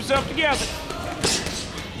sloppy. Keep yourself together.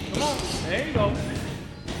 Come on. There you go.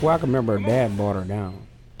 Well, I can remember her dad brought her down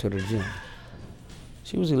to the gym.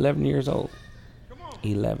 She was 11 years old.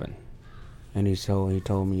 11. And he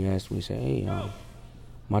told me, he asked me, he said, hey,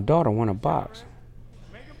 my daughter want to box.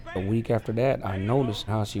 A week after that, I noticed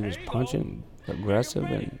how she was punching, aggressive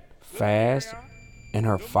and fast, and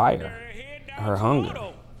her fire, her hunger.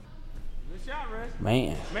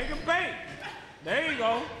 Man. Make him pay. There you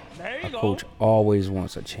go. A coach always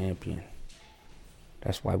wants a champion.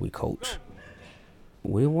 That's why we coach.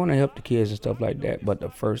 We want to help the kids and stuff like that, but the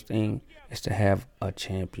first thing is to have a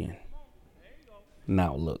champion.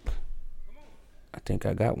 Now look, I think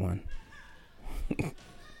I got one.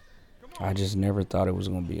 I just never thought it was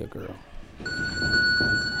going to be a girl.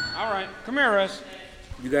 All right, come here, Russ.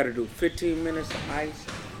 You got to do 15 minutes of ice,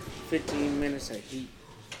 15 minutes of heat.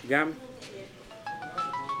 You got me?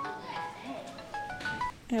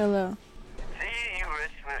 Hello.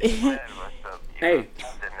 Hey,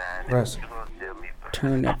 Russ,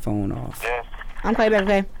 turn that phone off. I'm playing back,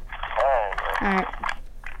 okay? All right.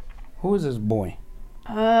 Who is this boy?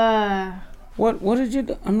 What did you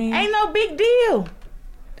do? I mean... Ain't no big deal.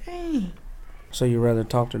 Dang. So you rather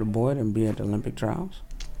talk to the boy than be at the Olympic trials?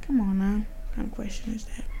 Come on now. What kind of question is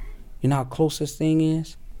that? You know how close this thing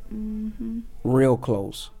is? Mm-hmm. Real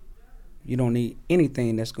close. You don't need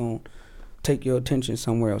anything that's going to take your attention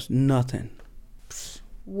somewhere else. Nothing.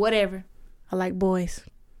 Whatever. I like boys.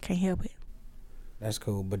 Can't help it. That's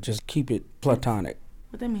cool, but just keep it platonic.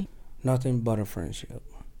 What that mean? Nothing but a friendship.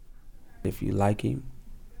 If you like him,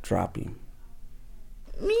 drop him.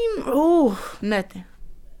 Ooh, nothing.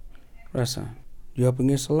 Russ, You're up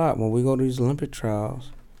against a lot. When we go to these Olympic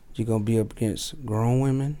trials, you're going to be up against grown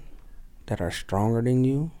women that are stronger than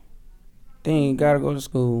you. They ain't got to go to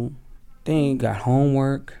school. They ain't got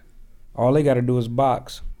homework. All they got to do is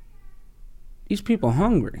box. These people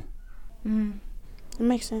hungry. It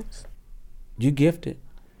makes sense. You gifted.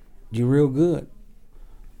 You real good.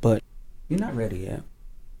 But you're not ready yet.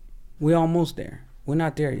 We're almost there. We're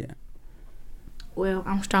not there yet. Well,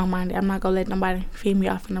 I'm strong-minded. I'm not going to let nobody feed me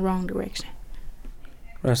off in the wrong direction.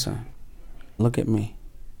 Ressa, look at me.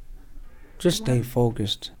 Just stay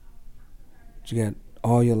focused. You got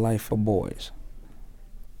all your life for boys.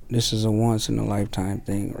 This is a once-in-a-lifetime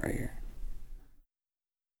thing right here.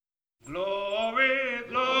 Glory,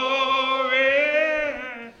 glory,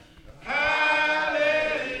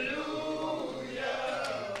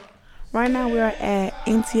 hallelujah. Right now we are at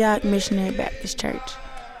Antioch Missionary Baptist Church.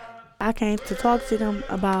 I came to talk to them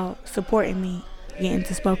about supporting me getting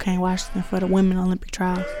to Spokane, Washington for the Women Olympic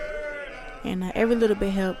Trials. And every little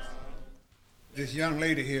bit helps. This young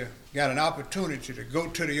lady here got an opportunity to go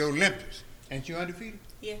to the Olympics. Ain't you undefeated?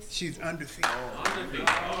 Yes. She's undefeated. Undefeated.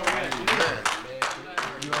 All right.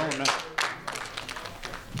 You own that.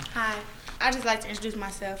 Hi. I just like to introduce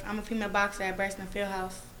myself. I'm a female boxer at Burston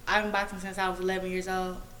Fieldhouse. I've been boxing since I was 11 years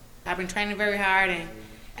old. I've been training very hard,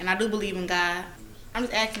 and I do believe in God. I'm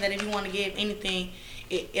just asking that if you want to give anything,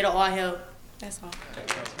 it'll all help. That's all.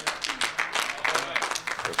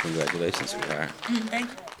 Well, congratulations, sweetheart. Thank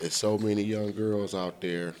you. There's so many young girls out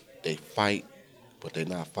there, they fight, but they're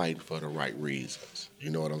not fighting for the right reasons.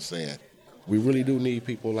 You know what I'm saying? We really do need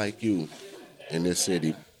people like you in this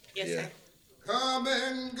city. Yes, sir. Come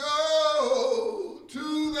and go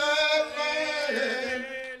to that land.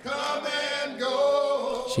 Come and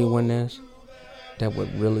go. She win this, that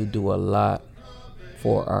would really do a lot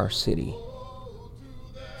for our city.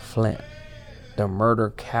 Flint, the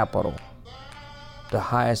murder capital, the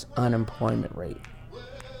highest unemployment rate.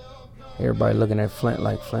 Everybody looking at Flint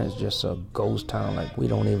like Flint's just a ghost town, like we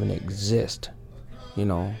don't even exist, you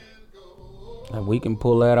know. And we can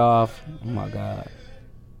pull that off, oh my God.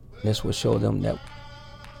 This will show them that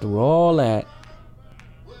through all that,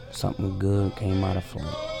 something good came out of Flint.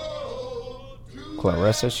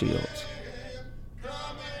 Clarissa Shields.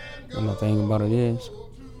 And the thing about it is,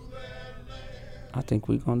 I think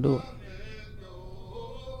we're gonna do it.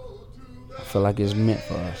 I feel like it's meant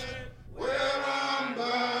for us.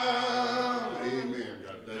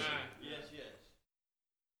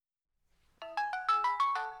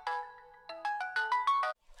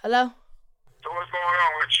 Hello? So what's going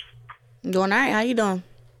on with you? I'm doing all right. How you doing?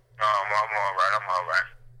 I'm all right.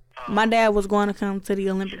 My dad was going to come to the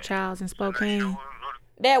Olympic trials in Spokane.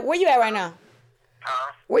 Dad, where you at right now?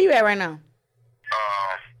 Huh? Where you at right now? Down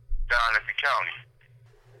in the county.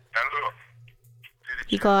 Now look.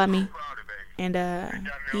 He called me, and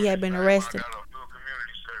he had been arrested.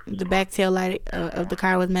 The back tail light of the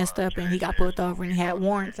car was messed up, and he got pulled over, and he had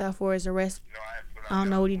warrants out for his arrest. I don't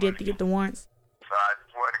know what he did to get the warrants. So I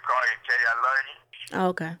just wanted to call you and tell you I love you. Oh,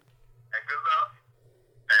 okay. And good luck.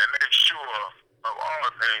 And make sure of all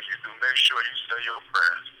the things you do, make sure you say your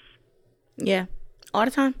prayers. Yeah. All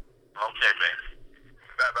the time? Okay, baby.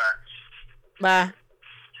 Bye-bye. Bye.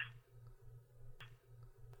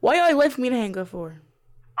 Why you always wait for me to hang up for? I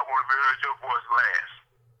want to be heard your voice last.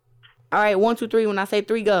 All right, 1, 2, 3. When I say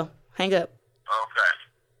 3, go. Hang up. Okay.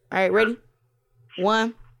 All right, ready?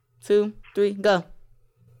 1, 2, 3, go.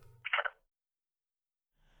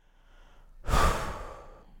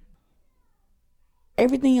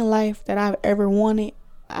 Everything in life that I've ever wanted,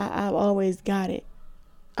 I've always got it.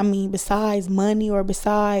 I mean, besides money or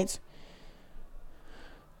besides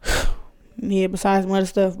some other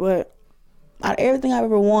stuff, but out of everything I've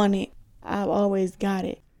ever wanted, I've always got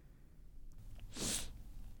it.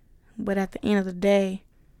 But at the end of the day,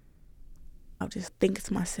 I'll just think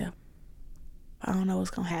to myself, I don't know what's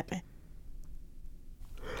gonna happen.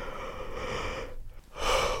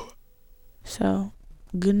 So,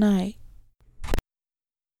 good night.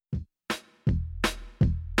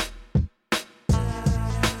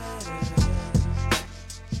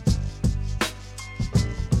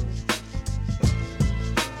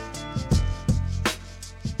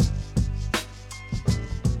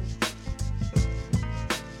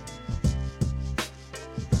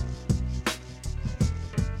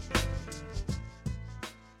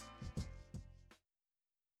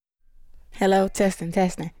 Hello, testing.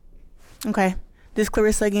 Okay, this is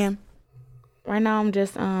Clarissa again. Right now I'm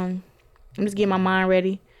just getting my mind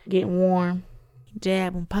ready, getting warm.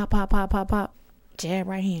 Jab and pop. Jab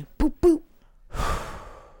right hand. Boop, boop.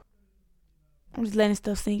 I'm just letting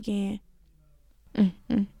stuff sink in.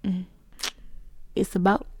 It's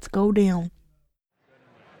about to go down.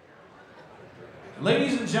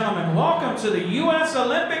 Ladies and gentlemen, welcome to the U.S.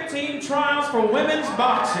 Olympic Team Trials for Women's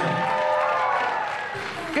Boxing.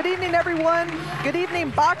 Good evening, everyone. Good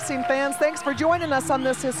evening, boxing fans. Thanks for joining us on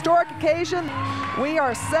this historic occasion. We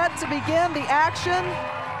are set to begin the action.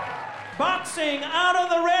 Boxing out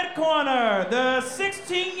of the red corner, the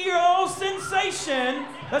 16-year-old sensation.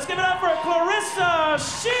 Let's give it up for Claressa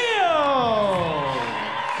Shields.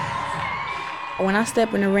 When I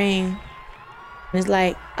step in the ring, it's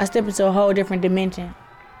like I step into a whole different dimension.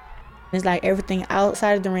 It's like everything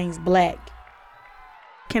outside of the ring is black.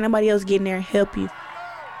 Can't nobody else get in there and help you.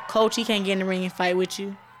 Coach, he can't get in the ring and fight with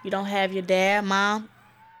you. You don't have your dad, mom.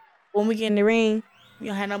 When we get in the ring, you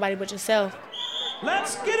don't have nobody but yourself.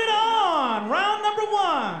 Let's get it on. Round number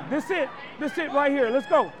one. This it right here. Let's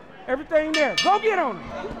go. Everything there. Go get on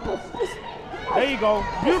him. There you go.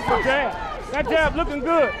 Beautiful jab. That jab looking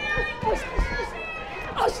good.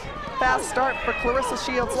 Fast start for Claressa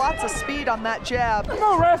Shields. Lots of speed on that jab. Come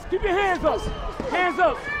on, Rest. Keep your hands up. Hands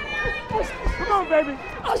up. Come on, baby.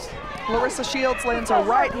 Claressa Shields lands a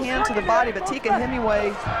right hand to the body, but Tika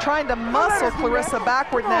Hemingway trying to muscle Claressa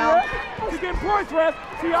backward now. You're getting points, Rest.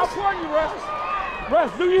 See how important you, Rest.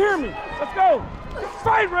 Rest, do you hear me? Let's go.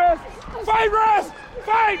 Fight, Rest. Fight, Rest.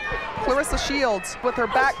 Fight. Claressa Shields with her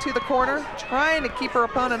back to the corner, trying to keep her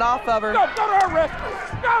opponent off of her. Go to her, Rest.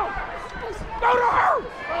 Go. Go to her.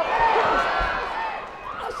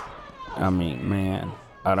 I mean, man,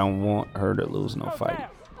 I don't want her to lose no fight.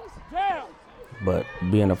 But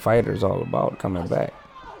being a fighter is all about coming back.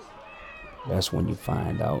 That's when you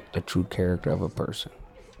find out the true character of a person.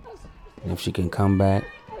 And if she can come back,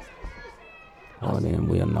 well, then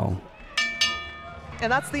we'll know.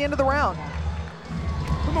 And that's the end of the round.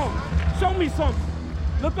 Come on, show me something.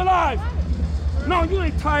 Look alive. No, you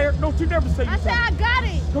ain't tired. Don't you never say you I said I got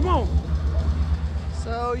it. Come on.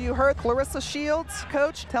 So you heard Claressa Shields'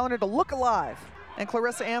 coach telling her to look alive. And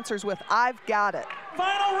Claressa answers with, I've got it.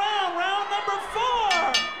 Final round, round number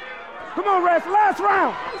 4. Come on, Rest, last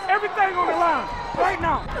round. Everything on the line, right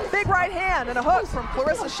now. Big right hand and a hook from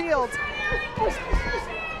Claressa Shields.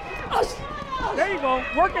 There you go,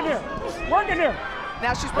 working there, working there.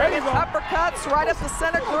 Now she's bringing uppercuts right up the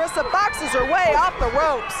center. Claressa boxes her way off the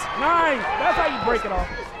ropes. Nice, that's how you break it off.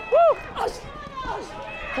 Woo!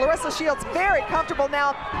 Claressa Shields very comfortable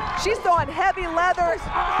now. She's throwing heavy leather.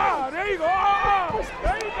 There you go.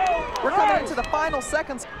 There you go. We're coming into the final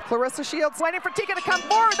seconds. Claressa Shields waiting for Tika to come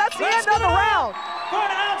forward. That's the end of the round. For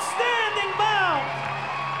an outstanding bout.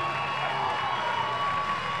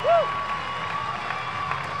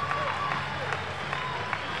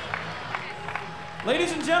 Woo!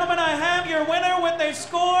 Ladies and gentlemen, I have your winner with a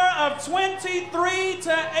score of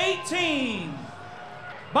 23-18.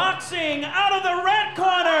 Boxing out of the red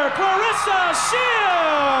corner, Claressa Shields.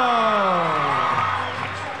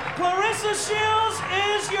 Claressa Shields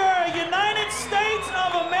is your United States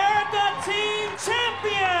of America team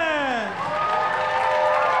champion.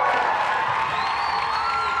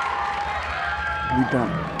 We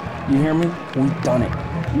done it. You hear me? We done it.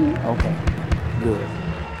 Okay, good.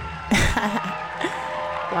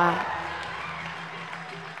 Wow.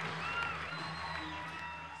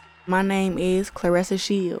 My name is Claressa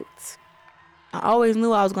Shields. I always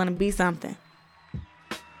knew I was going to be something.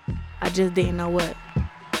 I just didn't know what.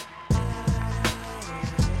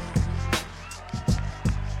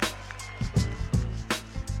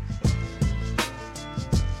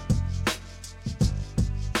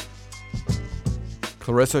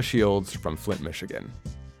 Claressa Shields from Flint, Michigan.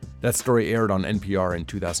 That story aired on NPR in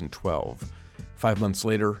 2012. 5 months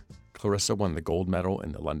later, Claressa won the gold medal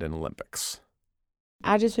in the London Olympics.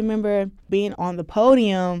 I just remember being on the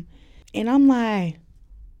podium, and I'm like,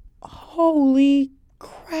 holy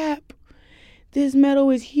crap, this medal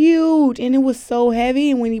is huge, and it was so heavy,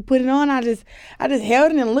 and when he put it on, I just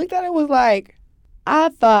held it and looked at it. It was like, I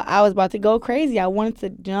thought I was about to go crazy. I wanted to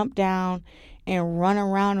jump down and run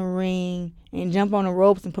around the ring and jump on the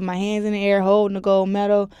ropes and put my hands in the air holding the gold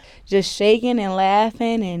medal, just shaking and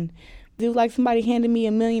laughing, and it was like somebody handed me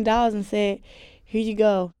 $1 million and said, here you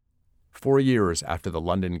go. 4 years after the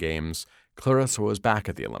London Games, Claressa was back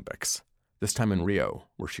at the Olympics, this time in Rio,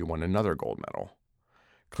 where she won another gold medal.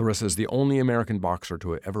 Claressa is the only American boxer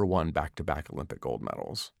to have ever won back-to-back Olympic gold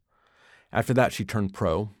medals. After that, she turned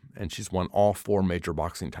pro, and she's won all 4 major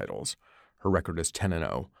boxing titles. Her record is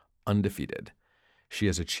 10-0, undefeated. She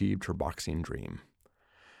has achieved her boxing dream.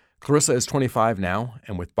 Claressa is 25 now,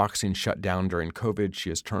 and with boxing shut down during COVID, she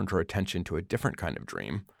has turned her attention to a different kind of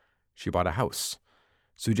dream. She bought a house.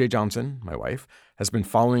 Sujay Johnson, my wife, has been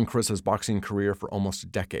following Claressa's boxing career for almost a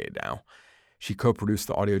decade now. She co-produced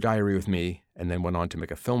the audio diary with me and then went on to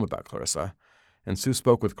make a film about Claressa. and Sue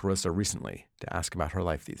spoke with Clarissa recently to ask about her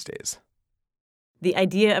life these days. The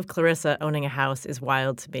idea of Clarissa owning a house is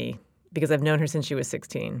wild to me because I've known her since she was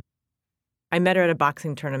 16. I met her at a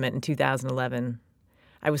boxing tournament in 2011.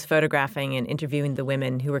 I was photographing and interviewing the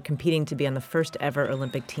women who were competing to be on the first ever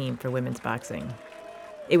Olympic team for women's boxing.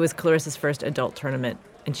 It was Clarissa's first adult tournament,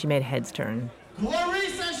 and she made heads turn.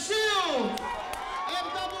 Clarissa Shields!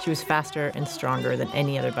 She was faster and stronger than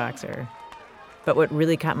any other boxer. But what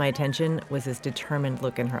really caught my attention was this determined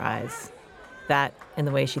look in her eyes. That and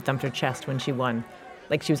the way she thumped her chest when she won,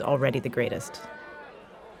 like she was already the greatest.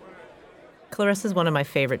 Clarissa's one of my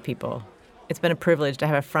favorite people. It's been a privilege to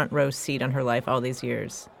have a front row seat on her life all these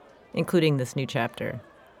years, including this new chapter.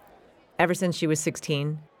 Ever since she was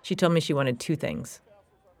 16, she told me she wanted two things: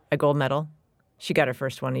 a gold medal, she got her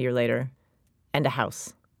first one a year later, and a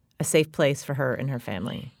house, a safe place for her and her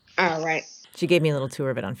family. All right. She gave me a little tour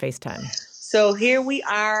of it on FaceTime. So here we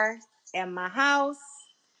are at my house.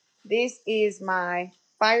 This is my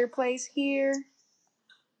fireplace here.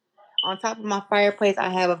 On top of my fireplace, I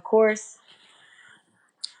have, of course,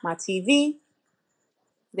 my TV.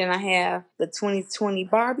 Then I have the 2020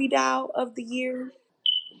 Barbie doll of the year.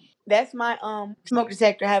 That's my smoke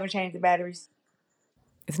detector. I haven't changed the batteries.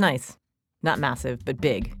 It's nice. Not massive, but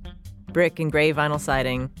big. Brick and gray vinyl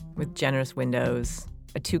siding with generous windows,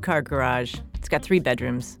 a 2-car garage. It's got 3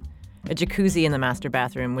 bedrooms, a jacuzzi in the master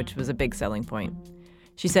bathroom, which was a big selling point.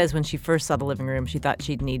 She says when she first saw the living room, she thought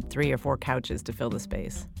she'd need 3 or 4 couches to fill the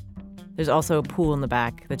space. There's also a pool in the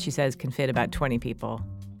back that she says can fit about 20 people,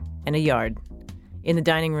 and a yard. In the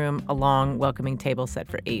dining room, a long, welcoming table set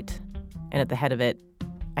for 8, and at the head of it,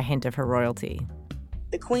 a hint of her royalty.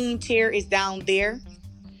 The queen chair is down there.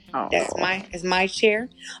 Oh. That's my chair.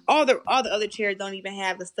 All the other chairs don't even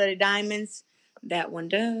have the studded diamonds. That one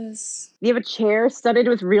does. You have a chair studded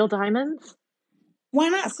with real diamonds? Why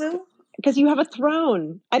not, Sue? Because you have a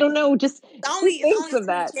throne. I don't know, just It's only 2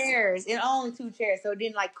 that? chairs. It's only 2 chairs, so it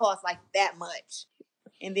didn't cost that much.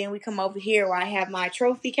 And then we come over here where I have my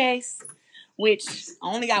trophy case, which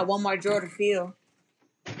I only got one more drawer to fill.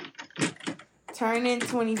 Turning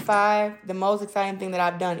 25, the most exciting thing that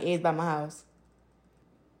I've done is buy my house.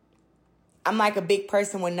 I'm like a big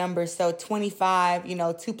person with numbers, so 25,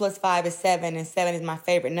 2 plus 5 is 7, and 7 is my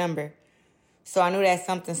favorite number. So I knew that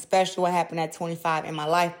something special would happen at 25 in my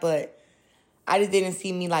life, but I just didn't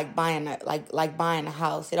see me buying a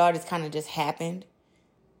house. It all just kind of just happened.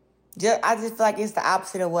 I just feel like it's the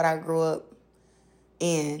opposite of what I grew up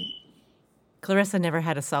in. Clarissa never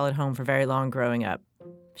had a solid home for very long growing up.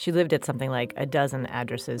 She lived at something like a dozen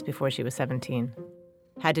addresses before she was 17.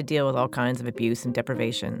 Had to deal with all kinds of abuse and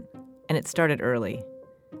deprivation. And it started early.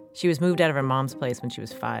 She was moved out of her mom's place when she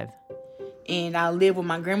was 5. And I lived with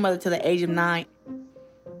my grandmother till the age of 9.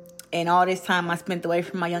 And all this time I spent away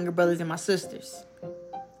from my younger brothers and my sisters.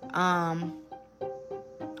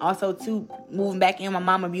 Also, too, moving back in, my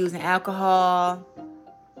mom abusing alcohol.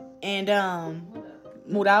 And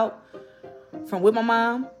moved out from with my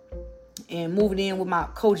mom. And moving in with my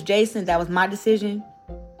coach, Jason. That was my decision.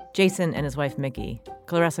 Jason and his wife, Mickey.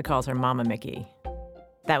 Clarissa calls her Mama Mickey.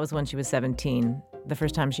 That was when she was 17, the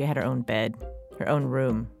first time she had her own bed, her own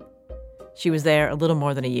room. She was there a little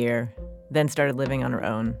more than a year, then started living on her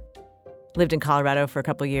own. Lived in Colorado for a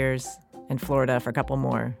couple years, and Florida for a couple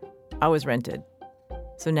more. Always rented.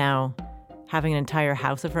 So now, having an entire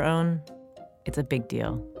house of her own, it's a big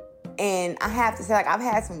deal. And I have to say, I've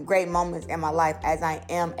had some great moments in my life, as I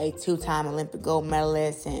am a 2-time Olympic gold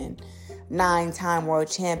medalist and 9-time world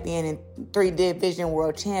champion and 3-division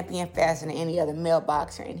world champion, faster than any other male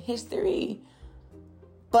boxer in history.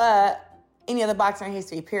 But any other boxer in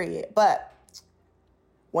history, period. But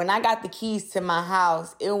when I got the keys to my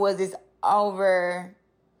house, it was this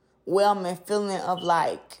overwhelming feeling of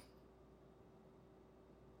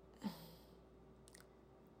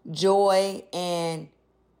joy and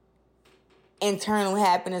internal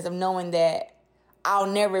happiness of knowing that I'll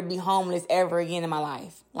never be homeless ever again in my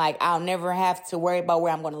life. I'll never have to worry about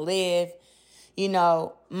where I'm going to live.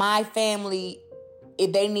 My family,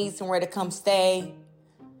 if they need somewhere to come stay,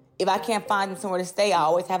 if I can't find them somewhere to stay, I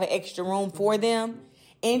always have an extra room for them.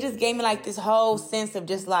 And it just gave me this whole sense of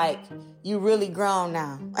just you really grown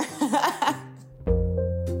now.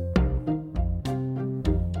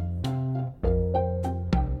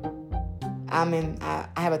 I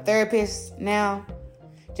have a therapist now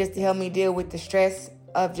just to help me deal with the stress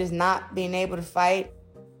of just not being able to fight.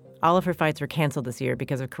 All of her fights were canceled this year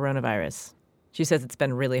because of coronavirus. She says it's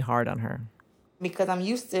been really hard on her. Because I'm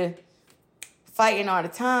used to fighting all the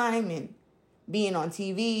time and being on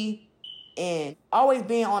TV and always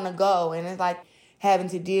being on the go. And it's having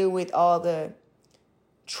to deal with all the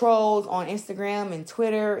trolls on Instagram and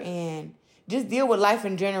Twitter and just deal with life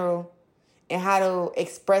in general and how to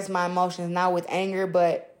express my emotions, not with anger,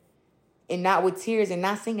 and not with tears and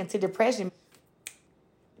not sink into depression.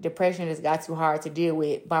 Depression just got too hard to deal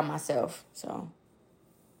with by myself. So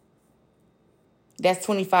that's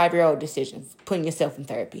 25-year-old decisions, putting yourself in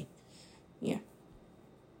therapy. Yeah.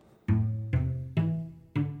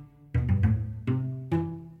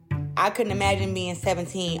 I couldn't imagine being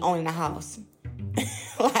 17 owning a house.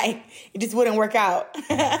 Like, it just wouldn't work out.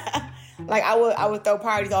 Like, I would throw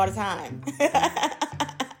parties all the time.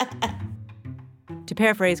 To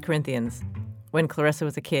paraphrase Corinthians, when Clarissa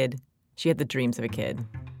was a kid, she had the dreams of a kid.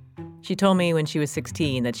 She told me when she was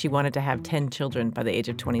 16 that she wanted to have 10 children by the age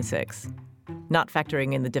of 26, not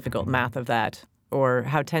factoring in the difficult math of that or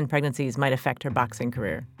how 10 pregnancies might affect her boxing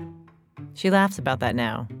career. She laughs about that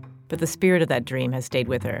now, but the spirit of that dream has stayed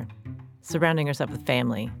with her, surrounding herself with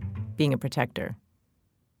family, being a protector.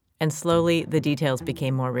 And slowly, the details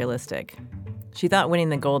became more realistic. She thought winning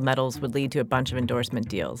the gold medals would lead to a bunch of endorsement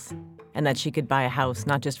deals, and that she could buy a house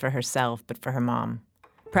not just for herself, but for her mom,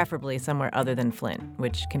 preferably somewhere other than Flint,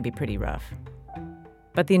 which can be pretty rough.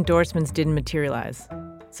 But the endorsements didn't materialize,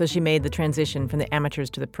 so she made the transition from the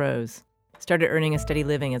amateurs to the pros, started earning a steady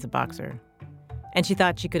living as a boxer. And she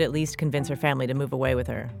thought she could at least convince her family to move away with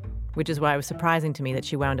her, which is why it was surprising to me that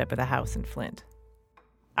she wound up with a house in Flint.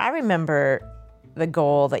 I remember the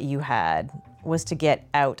goal that you had was to get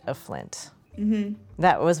out of Flint. Mm-hmm.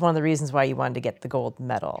 That was one of the reasons why you wanted to get the gold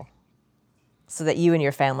medal, so that you and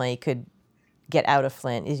your family could get out of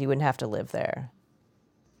Flint, is you wouldn't have to live there.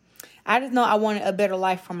 I just know I wanted a better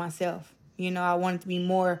life for myself. I wanted to be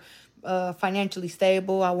more financially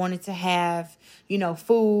stable. I wanted to have,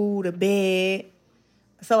 food, a bed.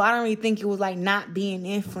 So I don't really think it was like not being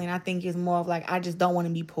in Flint. I think it's more of like, I just don't want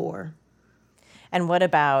to be poor. And what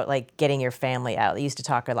about like getting your family out? They used to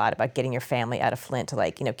talk a lot about getting your family out of Flint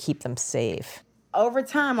to keep them safe. Over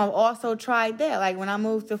time, I've also tried that. Like when I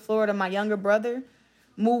moved to Florida, my younger brother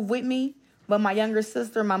moved with me, but my younger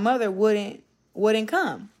sister, my mother, wouldn't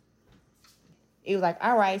come. It was like,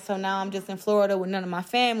 all right, so now I'm just in Florida with none of my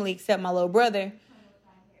family except my little brother.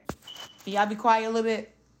 Can y'all be quiet a little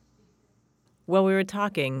bit? While we were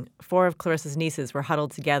talking, 4 of Clarissa's nieces were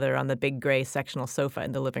huddled together on the big gray sectional sofa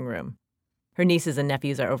in the living room. Her nieces and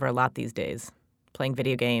nephews are over a lot these days, playing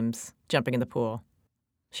video games, jumping in the pool.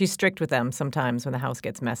 She's strict with them sometimes when the house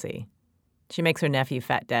gets messy. She makes her nephew,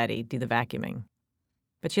 Fat Daddy, do the vacuuming.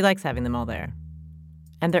 But she likes having them all there.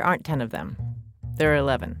 And there aren't 10 of them. There are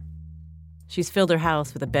 11. She's filled her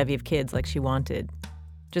house with a bevy of kids like she wanted,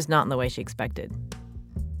 just not in the way she expected.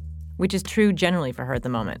 Which is true generally for her at the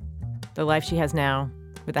moment. The life she has now,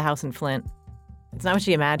 with the house in Flint, it's not what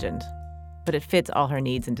she imagined, but it fits all her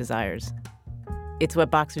needs and desires. It's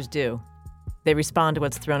what boxers do. They respond to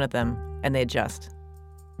what's thrown at them, and they adjust.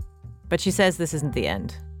 But she says this isn't the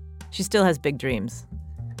end. She still has big dreams.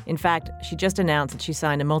 In fact, she just announced that she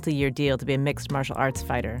signed a multi-year deal to be a mixed martial arts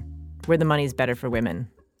fighter, where the money's better for women.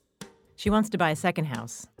 She wants to buy a second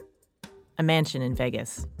house, a mansion in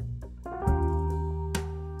Vegas.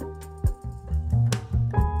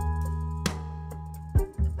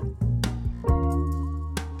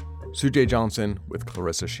 Sujay Johnson with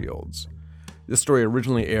Clarissa Shields. This story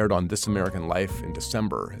originally aired on This American Life in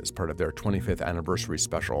December as part of their 25th anniversary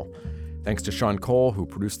special. Thanks to Sean Cole, who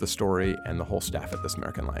produced the story, and the whole staff at This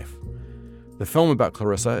American Life. The film about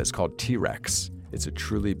Clarissa is called T-Rex. It's a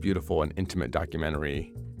truly beautiful and intimate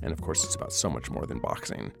documentary, and of course it's about so much more than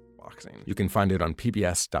boxing. You can find it on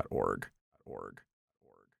pbs.org.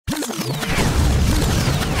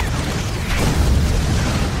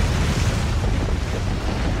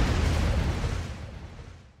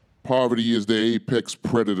 Poverty is the apex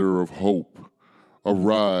predator of hope.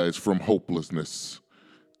 Arise from hopelessness.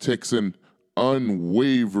 Takes an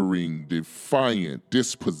unwavering, defiant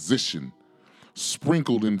disposition,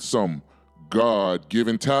 sprinkled in some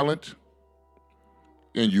God-given talent,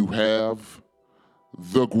 and you have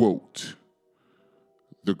the GWOAT,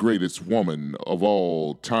 the greatest woman of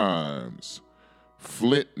all times,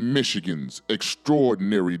 Flint, Michigan's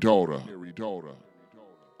extraordinary daughter,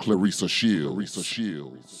 Clarissa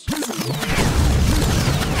Shields.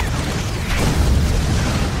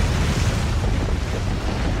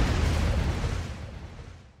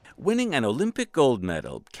 Winning an Olympic gold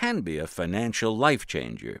medal can be a financial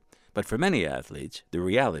life-changer, but for many athletes, the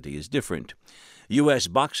reality is different. U.S.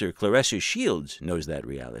 boxer Clarissa Shields knows that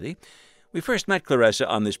reality. We first met Clarissa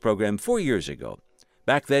on this program 4 years ago.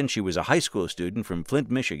 Back then, she was a high school student from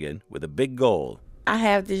Flint, Michigan, with a big goal. I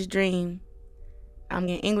have this dream. I'm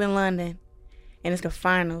in England, London, and it's the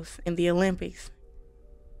finals in the Olympics.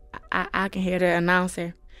 I can hear the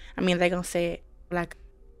announcer They gonna say it like,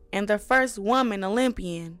 and the first woman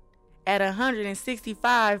Olympian at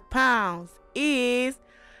 165 pounds is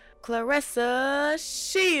Claressa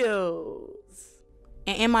Shields.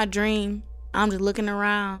 And in my dream, I'm just looking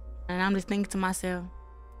around and I'm just thinking to myself,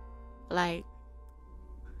 like,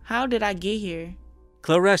 how did I get here?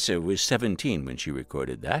 Claressa was 17 when she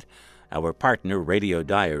recorded that. Our partner, Radio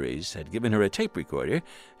Diaries, had given her a tape recorder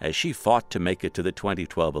as she fought to make it to the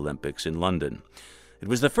 2012 Olympics in London. It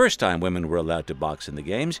was the first time women were allowed to box in the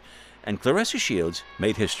Games, and Claressa Shields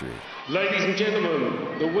made history. Ladies and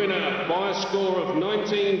gentlemen, the winner by a score of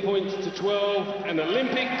 19 points to 12, an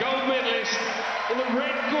Olympic gold medalist in the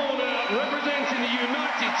red corner, representing the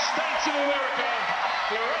United States of America,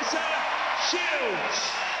 Claressa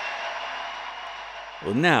Shields.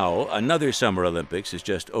 Well, now, another Summer Olympics is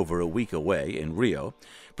just over a week away in Rio.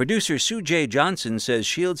 Producer Sue J. Johnson says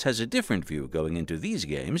Shields has a different view going into these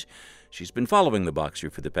Games. She's been following the boxer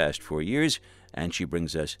for the past 4 years, and she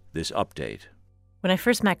brings us this update. When I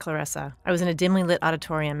first met Claressa, I was in a dimly lit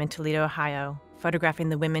auditorium in Toledo, Ohio, photographing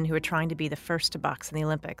the women who were trying to be the first to box in the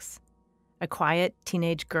Olympics. A quiet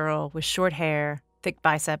teenage girl with short hair, thick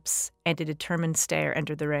biceps, and a determined stare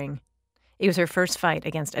entered the ring. It was her first fight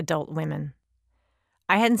against adult women.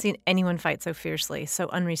 I hadn't seen anyone fight so fiercely, so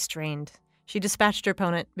unrestrained. She dispatched her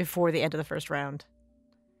opponent before the end of the first round.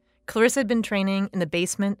 Claressa had been training in the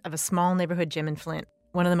basement of a small neighborhood gym in Flint,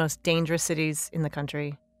 one of the most dangerous cities in the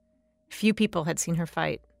country. Few people had seen her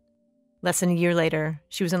fight. Less than a year later,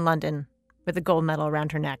 she was in London with a gold medal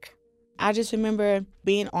around her neck. I just remember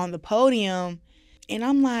being on the podium, and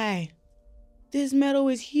I'm like, this medal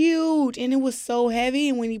is huge, and it was so heavy,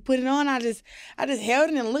 and when he put it on, I just held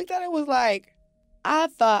it and looked at it. It was like, I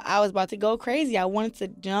thought I was about to go crazy. I wanted to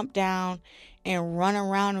jump down and run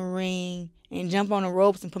around the ring and jump on the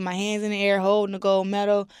ropes and put my hands in the air holding the gold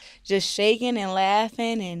medal, just shaking and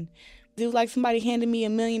laughing. And it was like somebody handed me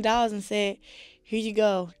 $1 million and said, here you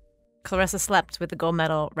go. Claressa slept with the gold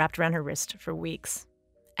medal wrapped around her wrist for weeks.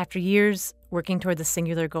 After years working toward the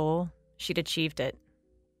singular goal, she'd achieved it.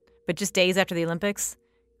 But just days after the Olympics,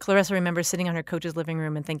 Claressa remembers sitting on her coach's living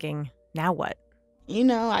room and thinking, now what?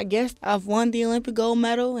 I guess I've won the Olympic gold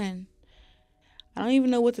medal, and I don't even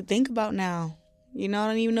know what to think about now. I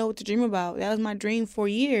don't even know what to dream about. That was my dream for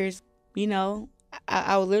years.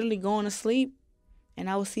 I was literally going to sleep, and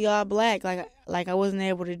I would see all black, like I wasn't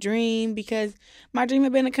able to dream because my dream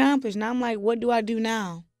had been accomplished. Now I'm like, what do I do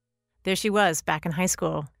now? There she was, back in high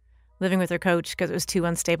school, living with her coach because it was too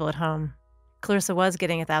unstable at home. Claressa was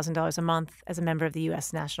getting $1,000 a month as a member of the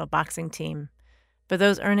U.S. national boxing team, but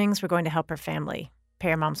those earnings were going to help her family, pay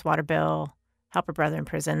her mom's water bill, help her brother in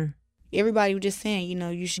prison. Everybody was just saying,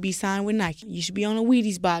 you should be signed with Nike. You should be on a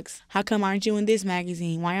Wheaties box. How come aren't you in this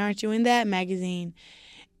magazine? Why aren't you in that magazine?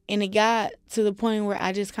 And it got to the point where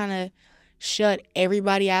I just kind of shut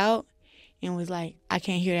everybody out and was like, I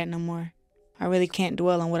can't hear that no more. I really can't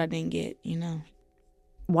dwell on what I didn't get,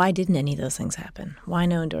 Why didn't any of those things happen? Why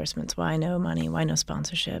no endorsements? Why no money? Why no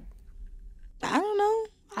sponsorship? I don't know.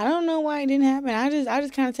 I don't know why it didn't happen. I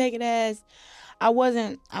just kind of take it as I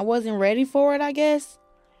wasn't ready for it, I guess.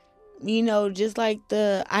 Just like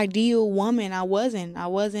the ideal woman, I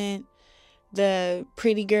wasn't the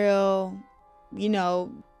pretty girl,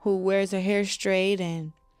 who wears her hair straight,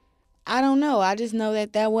 and I don't know. I just know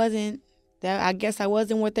that I guess I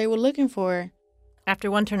wasn't what they were looking for. After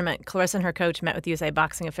one tournament, Claressa and her coach met with USA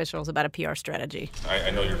boxing officials about a PR strategy. I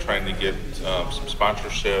know you're trying to get some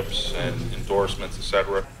sponsorships and endorsements,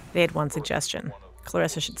 etc. They had one suggestion.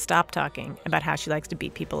 Claressa should stop talking about how she likes to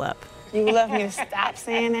beat people up. You would love me to stop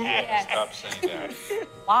saying that? Yes. Stop saying that.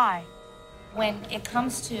 Why? When it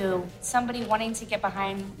comes to somebody wanting to get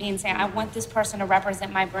behind me and saying, I want this person to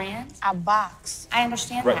represent my brand, I box. I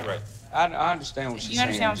understand Right, that. right. I understand what she's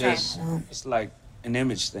saying. You understand what I'm saying? It's like an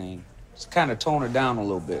image thing. Just kind of tone her down a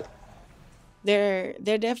little bit. Their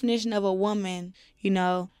definition of a woman,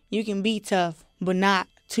 you can be tough, but not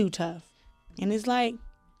too tough. And it's like,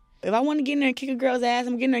 if I want to get in there and kick a girl's ass,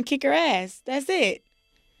 I'm getting there and kick her ass. That's it.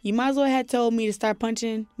 You might as well have told me to start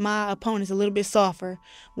punching my opponents a little bit softer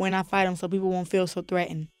when I fight them so people won't feel so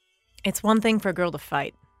threatened. It's one thing for a girl to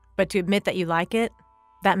fight, but to admit that you like it,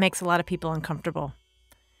 that makes a lot of people uncomfortable.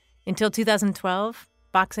 Until 2012,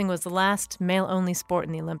 boxing was the last male-only sport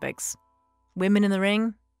in the Olympics. Women in the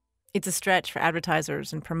ring? It's a stretch for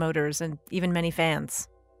advertisers and promoters and even many fans.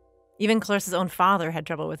 Even Claressa's own father had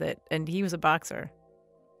trouble with it, and he was a boxer.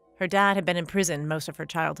 Her dad had been in prison most of her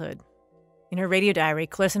childhood. In her radio diary,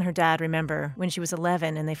 Claressa and her dad remember when she was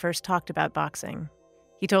 11 and they first talked about boxing.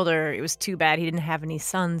 He told her it was too bad he didn't have any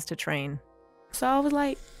sons to train. So I was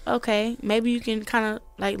like, okay, maybe you can kind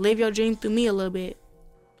of live your dream through me a little bit.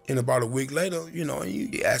 And about a week later, you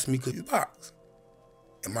asked me, could you box?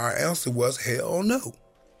 And my answer was, hell no.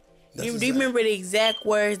 Do you remember the exact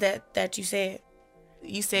words that you said?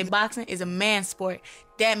 You said boxing is a man's sport.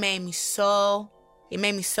 That made me so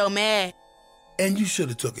mad. And you should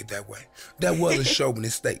have took it that way. That was a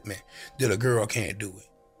chauvinist statement that a girl can't do it.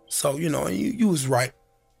 So, and you was right.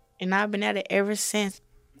 And I've been at it ever since.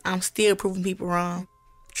 I'm still proving people wrong.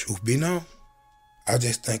 Truth be known, I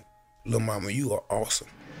just think, little mama, you are awesome.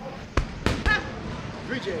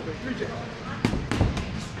 3J.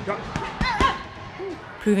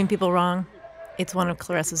 Proving people wrong, it's one of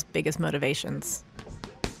Clarissa's biggest motivations.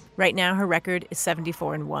 Right now, her record is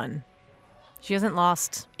 74-1. She hasn't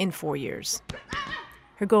lost in 4 years.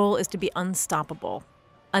 Her goal is to be unstoppable,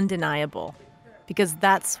 undeniable, because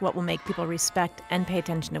that's what will make people respect and pay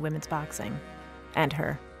attention to women's boxing, and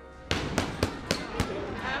her.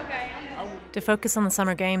 To focus on the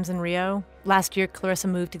Summer Games in Rio, last year Clarissa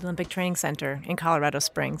moved to the Olympic Training Center in Colorado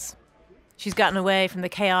Springs. She's gotten away from the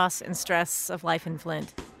chaos and stress of life in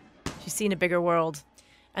Flint. She's seen a bigger world,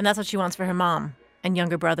 and that's what she wants for her mom and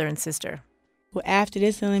younger brother and sister. Well, after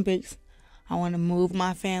this Olympics, I want to move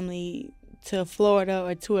my family to Florida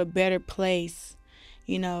or to a better place,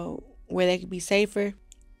 where they could be safer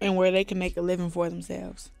and where they can make a living for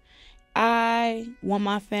themselves. I want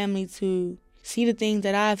my family to see the things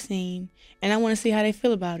that I've seen, and I want to see how they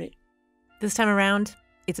feel about it. This time around,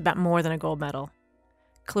 it's about more than a gold medal.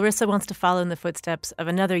 Clarissa wants to follow in the footsteps of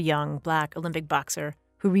another young Black Olympic boxer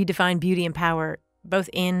who redefined beauty and power both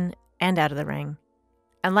in and out of the ring.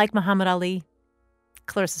 And like Muhammad Ali,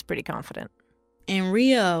 Clarissa's pretty confident. In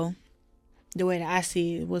Rio, the way that I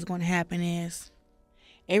see it, what's going to happen is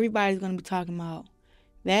everybody's going to be talking about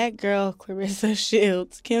that girl, Clarissa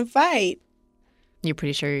Shields, can fight. You're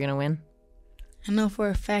pretty sure you're going to win? I know for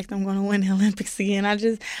a fact I'm going to win the Olympics again.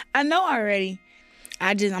 I know already.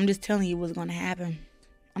 I'm just telling you what's going to happen.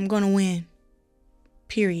 I'm going to win.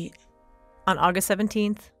 Period. On August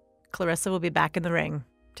 17th, Clarissa will be back in the ring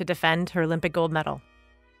to defend her Olympic gold medal.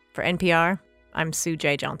 For NPR, I'm Sue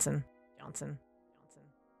J. Johnson.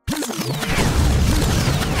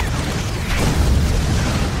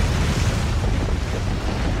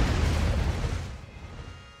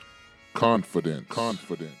 Confidence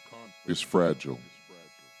is fragile.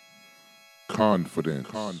 Confidence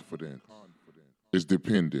is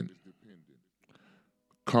dependent.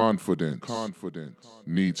 Confidence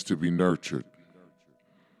needs to be nurtured.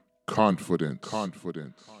 Confidence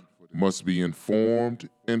must be informed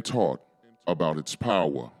and taught about its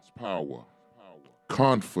power.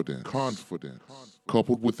 Confidence,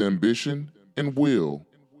 coupled with ambition and will,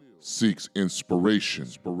 seeks inspiration.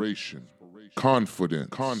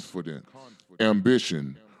 Confidence,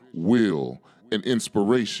 ambition, will, and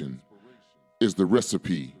inspiration is the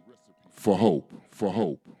recipe for hope.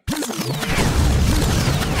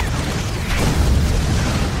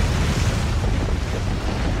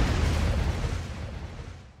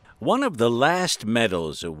 One of the last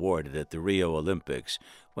medals awarded at the Rio Olympics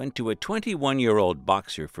went to a 21-year-old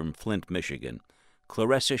boxer from Flint, Michigan,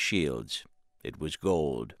 Clarissa Shields. It was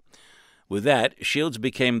gold. With that, Shields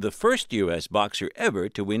became the first U.S. boxer ever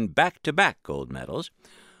to win back-to-back gold medals.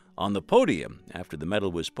 On the podium, after the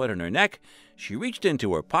medal was put on her neck, she reached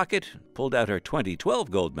into her pocket, pulled out her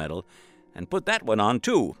 2012 gold medal, and put that one on,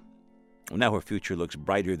 too. Now her future looks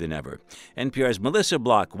brighter than ever. NPR's Melissa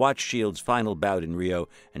Block watched Shields' final bout in Rio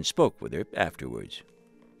and spoke with her afterwards.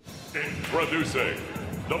 Introducing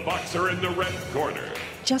the boxer in the red corner.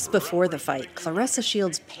 Just before the fight, Clarissa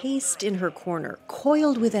Shields paced in her corner,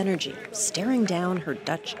 coiled with energy, staring down her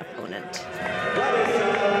Dutch opponent.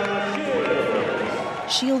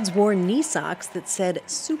 Shields wore knee socks that said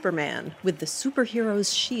Superman, with the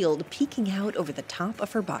superhero's shield peeking out over the top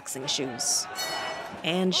of her boxing shoes.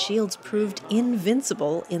 And Shields proved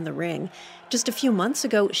invincible in the ring. Just a few months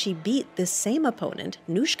ago, she beat this same opponent,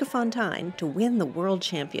 Nushka Fontaine, to win the world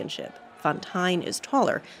championship. Fontaine is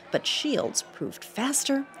taller, but Shields proved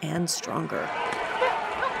faster and stronger.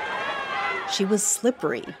 She was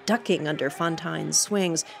slippery, ducking under Fontaine's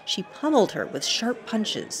swings. She pummeled her with sharp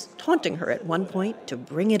punches, taunting her at one point to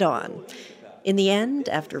bring it on. In the end,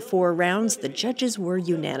 after 4 rounds, the judges were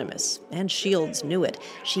unanimous, and Shields knew it.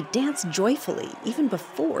 She danced joyfully even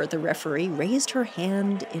before the referee raised her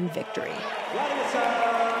hand in victory.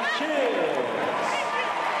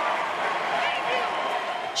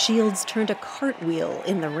 Shields turned a cartwheel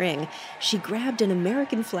in the ring. She grabbed an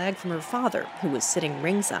American flag from her father, who was sitting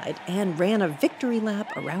ringside, and ran a victory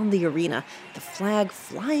lap around the arena, the flag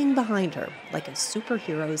flying behind her like a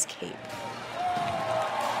superhero's cape.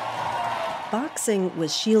 Boxing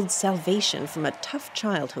was Shields' salvation from a tough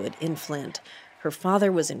childhood in Flint. Her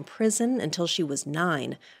father was in prison until she was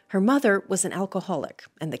 9. Her mother was an alcoholic,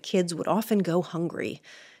 and the kids would often go hungry.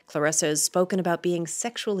 Claressa has spoken about being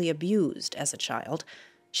sexually abused as a child.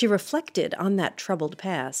 She reflected on that troubled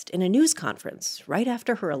past in a news conference right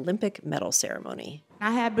after her Olympic medal ceremony. I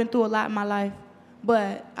have been through a lot in my life,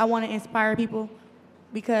 but I want to inspire people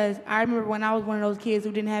because I remember when I was one of those kids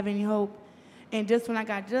who didn't have any hope, and just when I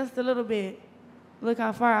got just a little bit, look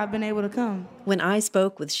how far I've been able to come. When I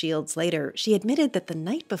spoke with Shields later, she admitted that the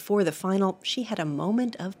night before the final, she had a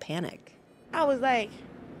moment of panic. I was like,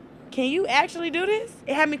 can you actually do this?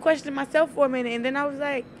 It had me questioning myself for a minute, and then I was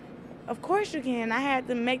like, of course you can. I had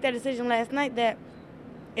to make that decision last night that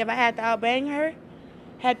if I had to outbang her,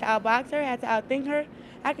 had to outbox her, had to outthink her,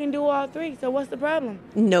 I can do all three, so what's the problem?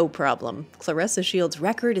 No problem. Claressa Shields'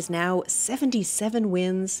 record is now 77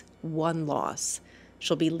 wins, 1 loss.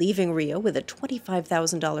 She'll be leaving Rio with a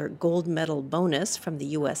 $25,000 gold medal bonus from the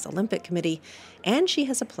U.S. Olympic Committee, and she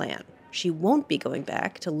has a plan. She won't be going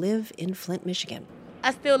back to live in Flint, Michigan.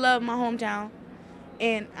 I still love my hometown,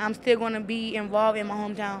 and I'm still going to be involved in my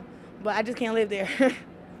hometown, but I just can't live there.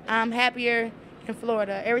 I'm happier in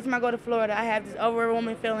Florida. Every time I go to Florida, I have this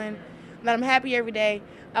overwhelming feeling that I'm happy every day.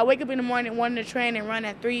 I wake up in the morning wanting to train and run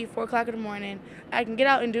at 3, 4 o'clock in the morning. I can get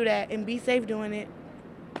out and do that and be safe doing it.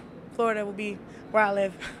 Florida will be where I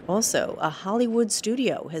live. Also, a Hollywood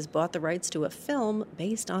studio has bought the rights to a film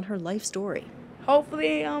based on her life story.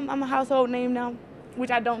 Hopefully, I'm a household name now,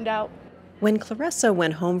 which I don't doubt. When Claressa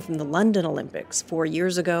went home from the London Olympics 4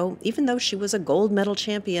 years ago, even though she was a gold medal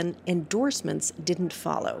champion, endorsements didn't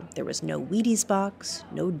follow. There was no Wheaties box,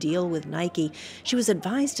 no deal with Nike. She was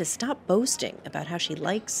advised to stop boasting about how she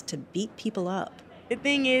likes to beat people up. The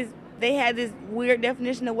thing is, they had this weird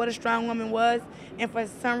definition of what a strong woman was, and for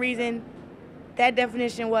some reason, that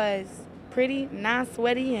definition was pretty,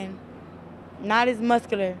 non-sweaty, and not as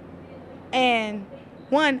muscular. And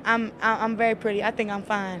one, I'm very pretty. I think I'm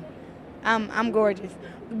fine. I'm gorgeous.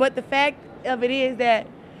 But the fact of it is that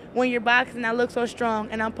when you're boxing, I look so strong,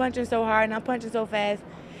 and I'm punching so hard, and I'm punching so fast,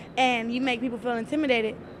 and you make people feel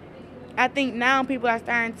intimidated. I think now people are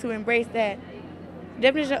starting to embrace that. The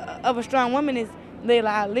definition of a strong woman is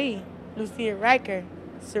Layla Ali, Lucia Riker,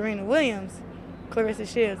 Serena Williams, Claressa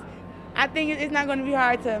Shields. I think it's not going to be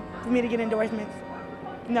hard for me to get endorsements,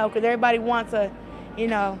 because everybody wants a,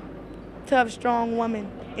 tough, strong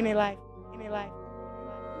woman in their life.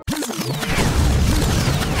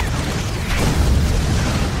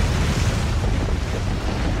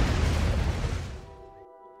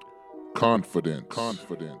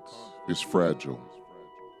 Confidence is fragile.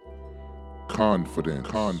 Confidence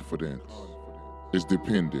is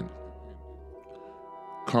dependent.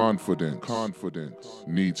 Confidence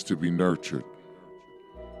needs to be nurtured.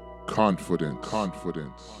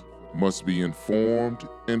 Confidence must be informed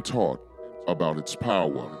and taught about its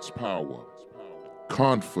power.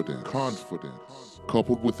 Confidence,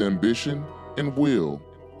 coupled with ambition and will,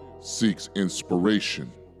 seeks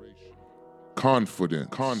inspiration.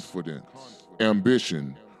 Confidence,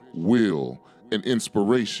 ambition, will, and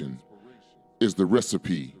inspiration is the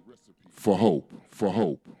recipe for hope.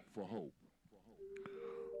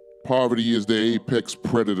 Poverty is the apex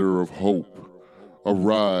predator of hope. A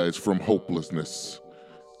rise from hopelessness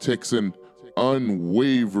takes an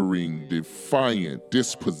unwavering, defiant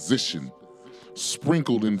disposition,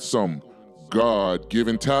 sprinkled in some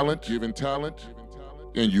God-given talent,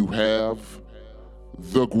 and you have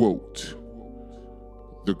the GWOAT,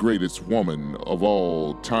 the greatest woman of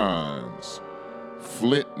all times,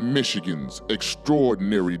 Flint, Michigan's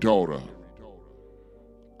extraordinary daughter,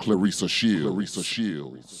 Claressa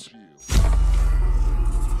Shields.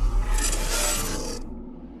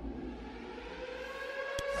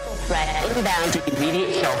 Inbound to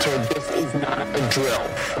immediate shelter. This is not a drill.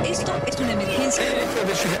 Esto es una emergencia.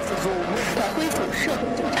 Notification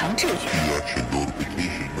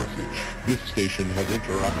message. This station has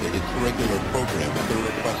interrupted its regular program at the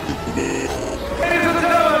request of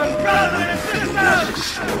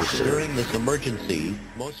During this emergency,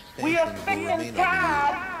 most stations will remain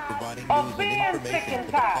on providing news and information to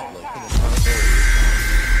the public in a time area.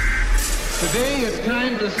 Today it's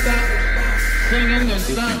time to stop singing and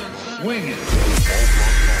stop swinging.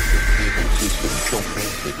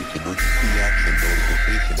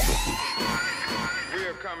 We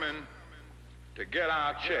are coming to get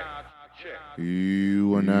our check.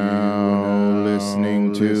 You are now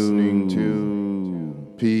listening to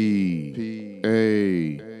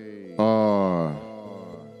PAR.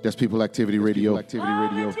 That's People Activity Radio.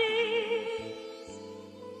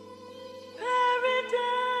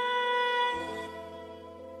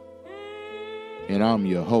 And I'm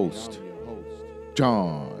your host,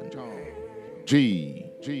 John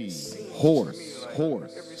Horse. Ever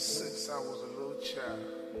since I was a little child,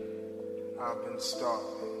 I've been starving.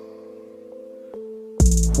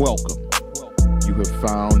 Welcome. You have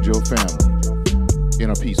found your family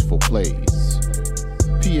in a peaceful place.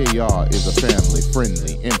 PAR is a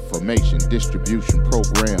family-friendly information distribution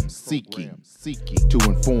program seeking to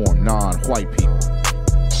inform non-white people,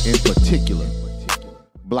 in particular,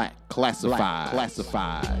 black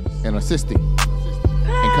classified, and assisting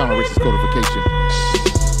in counter-racist codification.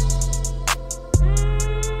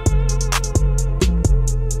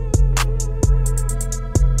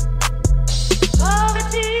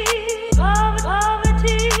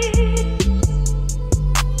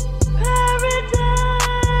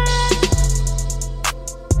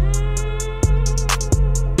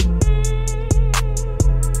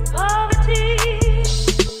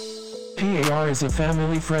 PAR is a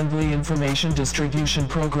family-friendly information distribution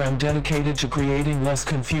program dedicated to creating less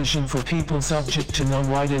confusion for people subject to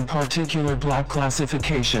non-white and particular black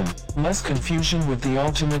classification. Less confusion with the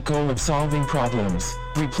ultimate goal of solving problems.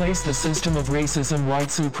 Replace the system of racism,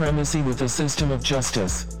 white supremacy with a system of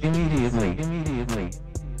justice. Immediately.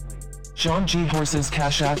 John G. Horse's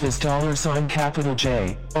Cash App is $JOHN, capital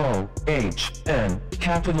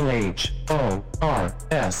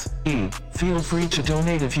HORSE. Feel free to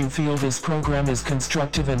donate if you feel this program is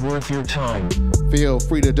constructive and worth your time. Feel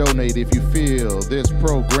free to donate if you feel this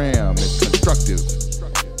program is constructive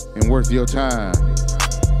and worth your time.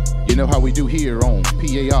 You know how we do here on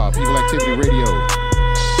PAR, People Activity Radio.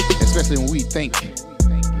 Especially when we think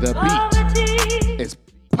the beat is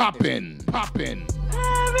poppin'.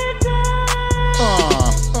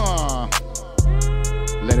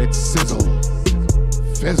 Let it sizzle,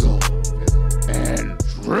 fizzle, and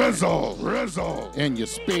drizzle in your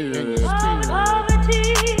spirit.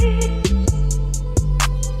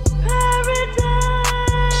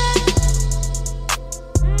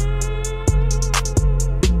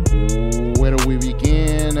 Where do we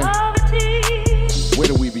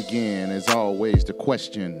begin? As always, the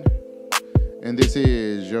question. And this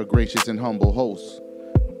is your gracious and humble host,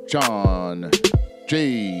 John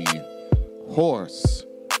J. Horse.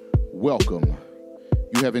 Welcome.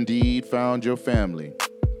 You have indeed found your family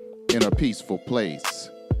in a peaceful place.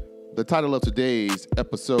 The title of today's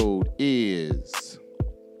episode is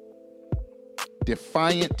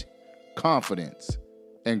Defiant Confidence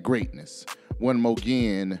and Greatness. One more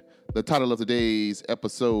again, the title of today's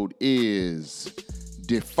episode is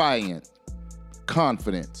Defiant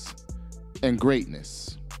Confidence and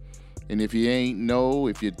Greatness. And if you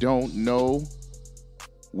don't know,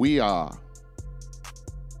 we are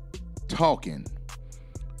talking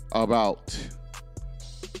about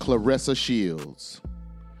Claressa Shields,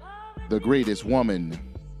 the greatest woman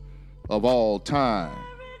of all time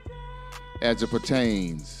as it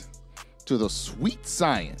pertains to the sweet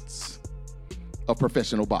science of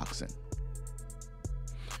professional boxing.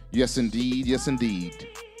 Yes, indeed.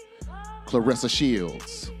 Claressa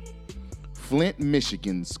Shields, Flint,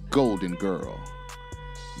 Michigan's Golden Girl,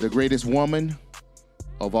 the greatest woman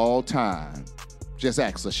of all time. Just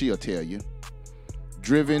ask her, she'll tell you.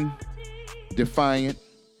 Driven, defiant,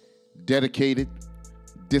 dedicated,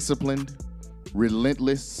 disciplined,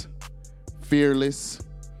 relentless, fearless,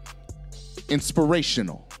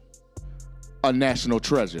 inspirational, a national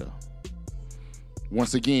treasure.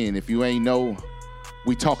 Once again, if you ain't know,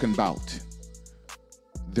 we talking about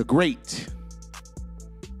the great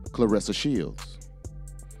Claressa Shields.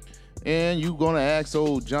 And you gonna ask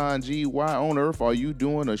old John G, why on earth are you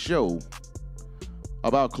doing a show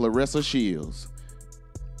about Claressa Shields?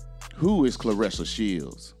 Who is Claressa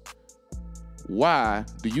Shields? Why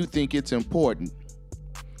do you think it's important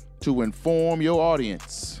to inform your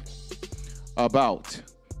audience about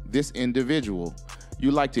this individual? You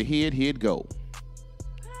like to hear it go.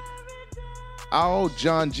 Our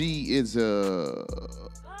John G is a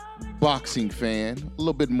boxing fan, a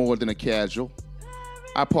little bit more than a casual.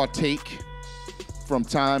 I partake from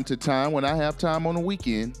time to time when I have time on the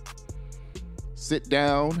weekend. Sit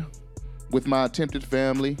down with my attempted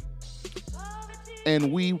family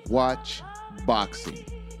and we watch boxing.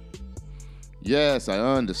 Yes, I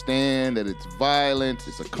understand that it's violent,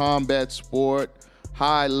 it's a combat sport,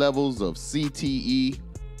 high levels of CTE.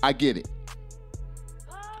 I get it.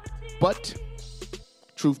 But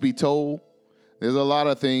truth be told, there's a lot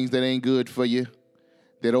of things that ain't good for you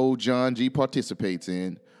that old John G participates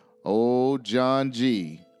in. Old John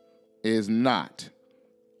G is not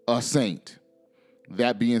a saint.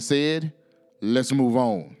 That being said, let's move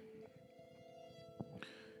on.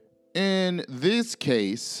 In this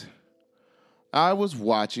case, I was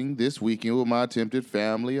watching this weekend with my attempted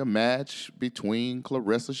family a match between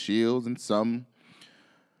Claressa Shields and some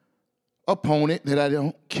opponent that I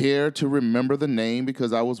don't care to remember the name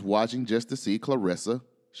because I was watching just to see Claressa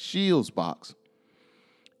Shields box.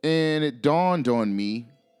 And it dawned on me,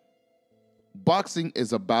 boxing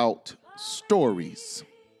is about stories.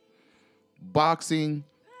 Boxing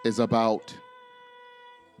is about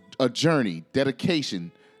a journey,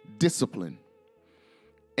 dedication, discipline.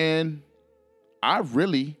 And I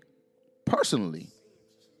really, personally,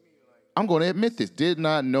 I'm going to admit this, did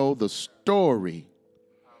not know the story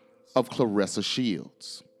of Claressa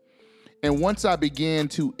Shields. And once I began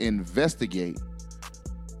to investigate,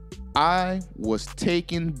 I was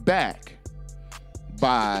taken back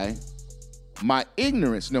by my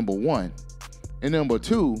ignorance, number one. And number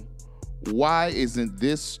two, why isn't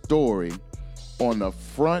this story on the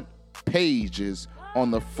front pages, on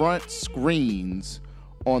the front screens,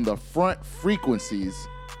 on the front frequencies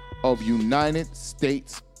of United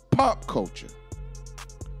States pop culture?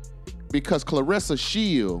 Because Claressa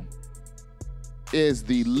Shields is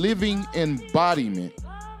the living embodiment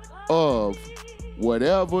of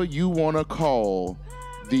whatever you want to call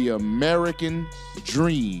the American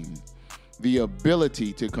dream, the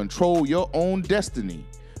ability to control your own destiny,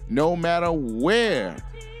 no matter where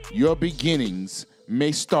your beginnings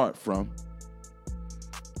may start from,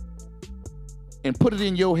 and put it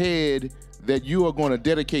in your head that you are going to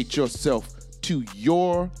dedicate yourself to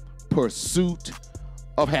your pursuit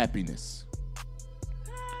of happiness.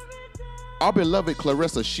 Our beloved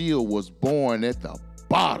Claressa Shields was born at the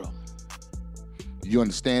bottom. You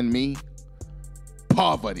understand me?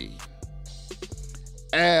 Poverty.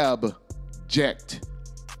 Abject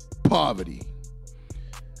poverty.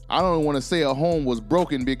 I don't want to say her home was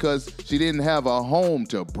broken because she didn't have a home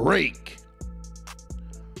to break.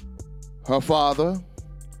 Her father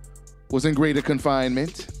was in greater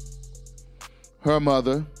confinement. Her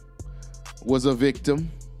mother was a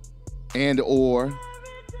victim and or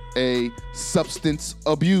a substance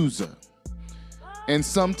abuser. And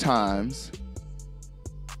sometimes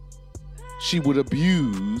she would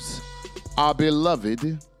abuse our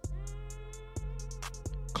beloved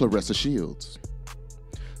Claressa Shields.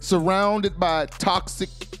 Surrounded by a toxic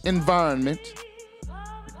environment,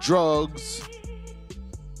 drugs,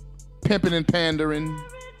 pimping and pandering,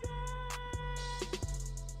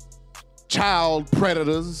 child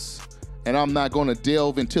predators, and I'm not going to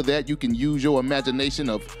delve into that. You can use your imagination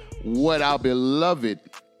of what our beloved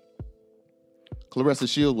Claressa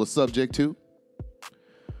Shields was subject to.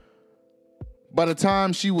 By the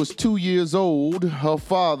time she was 2 years old, her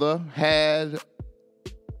father had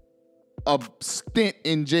a stint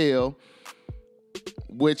in jail,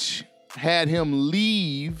 which had him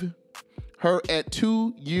leave her at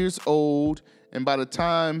 2 years old, and by the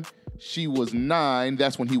time she was 9,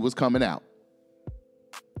 that's when he was coming out.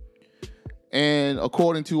 And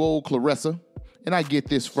according to old Claressa, and I get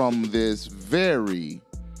this from this very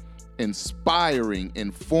inspiring,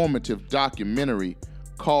 informative documentary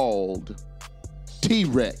called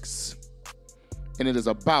T-Rex, and it is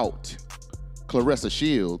about Claressa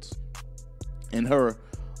Shields and her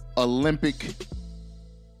Olympic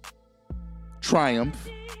triumph,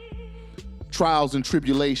 trials and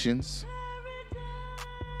tribulations.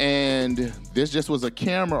 And this just was a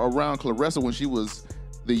camera around Claressa when she was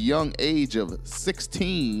the young age of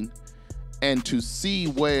 16, and to see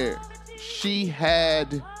where she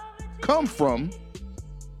had come from,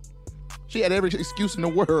 she had every excuse in the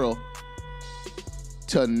world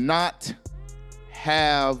to not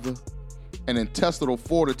have an intestinal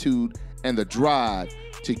fortitude and the drive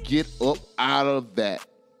to get up out of that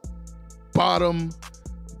bottom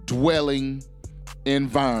dwelling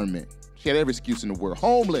environment. She had every excuse in the world.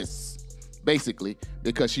 Homeless, basically,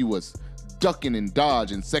 because she was ducking and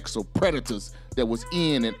dodging sexual predators that was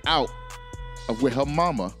in and out of where her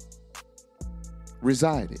mama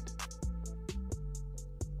resided.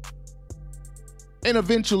 And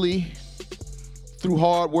eventually, through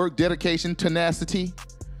hard work, dedication, tenacity,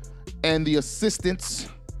 and the assistance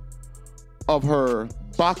of her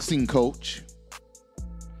boxing coach,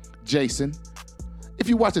 Jason. If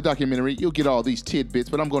you watch the documentary, you'll get all these tidbits,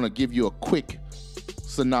 but I'm going to give you a quick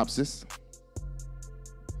synopsis.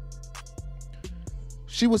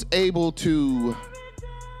 She was able to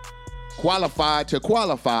qualify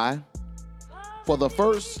for the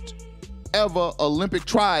first ever Olympic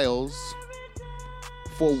trials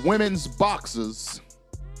for women's boxers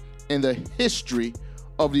in the history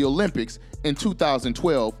of the Olympics in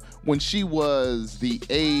 2012, when she was the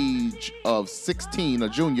age of 16, a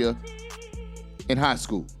junior in high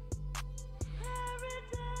school.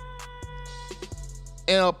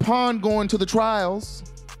 And upon going to the trials,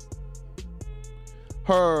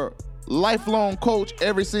 her lifelong coach,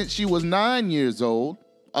 ever since she was 11 years old,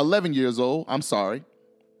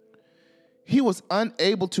 he was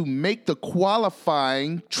unable to make the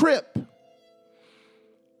qualifying trip,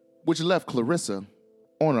 which left Claressa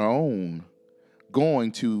on her own,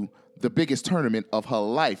 going to the biggest tournament of her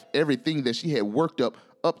life. Everything that she had worked up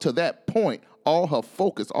to that point, all her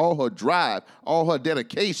focus, all her drive, all her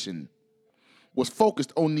dedication was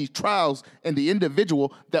focused on these trials, and the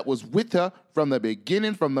individual that was with her from the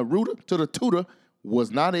beginning, from the rooter to the tutor, was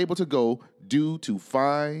not able to go due to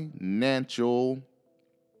financial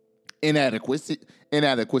inadequacies,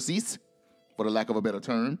 for the lack of a better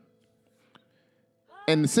term.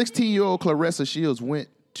 And the 16-year-old Claressa Shields went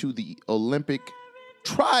to the Olympic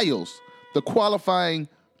trials, the qualifying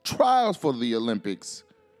trials for the Olympics,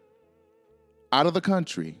 out of the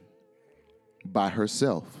country by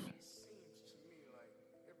herself.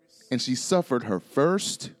 And she suffered her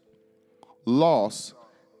first loss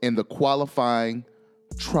in the qualifying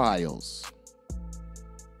trials.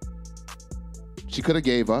 She could have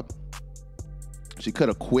gave up. She could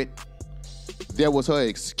have quit. There was her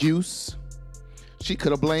excuse. She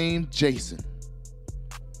could have blamed Jason.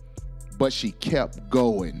 But she kept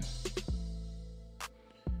going.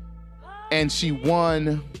 And she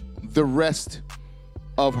won the rest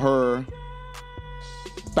of her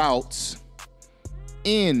bouts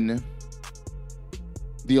in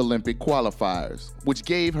the Olympic qualifiers, which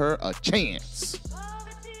gave her a chance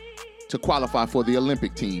to qualify for the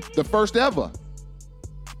Olympic team. The first ever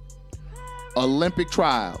Olympic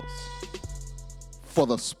trials for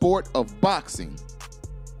the sport of boxing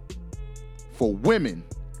for women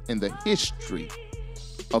in the history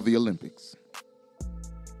of the Olympics.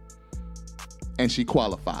 And she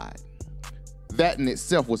qualified. That in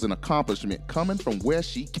itself was an accomplishment coming from where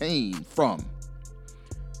she came from.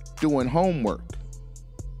 Doing homework,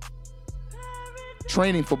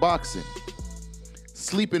 training for boxing,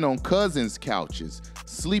 sleeping on cousins' couches,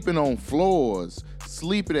 sleeping on floors,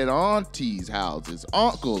 sleeping at aunties' houses,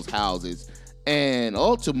 uncles' houses, and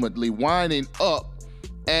ultimately winding up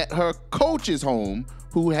at her coach's home,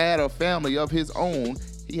 who had a family of his own.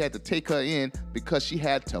 He had to take her in because she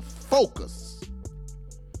had to focus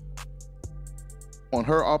on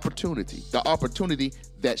her opportunity, the opportunity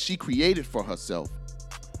that she created for herself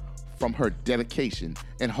from her dedication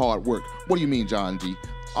and hard work. What do you mean, John G?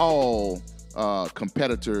 All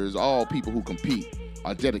competitors, all people who compete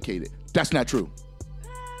are dedicated. That's not true.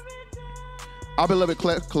 Our beloved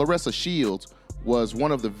Claressa Shields was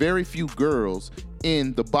one of the very few girls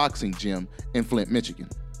in the boxing gym in Flint, Michigan.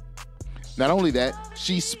 Not only that,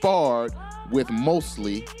 she sparred with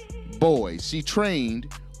mostly boys. She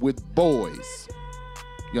trained with boys.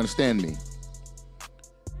 You understand me?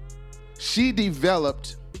 She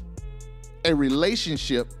developed a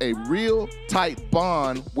relationship, a real tight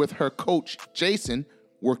bond with her coach, Jason,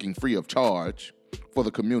 working free of charge for the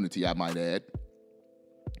community, I might add,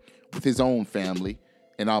 with his own family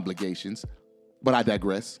and obligations. But I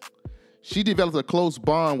digress. She developed a close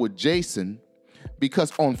bond with Jason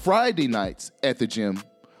because on Friday nights at the gym,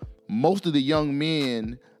 most of the young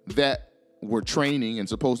men that were training and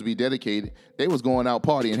supposed to be dedicated, they was going out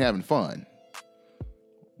partying and having fun.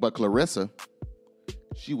 But Claressa,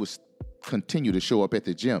 she was continue to show up at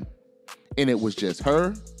the gym. And it was just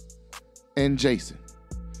her and Jason.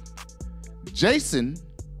 Jason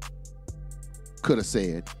could have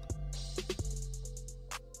said,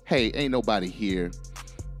 hey, ain't nobody here.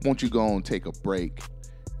 Won't you go and take a break?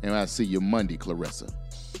 And I'll see you Monday, Claressa.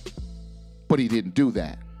 But he didn't do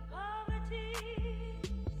that.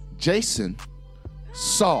 Jason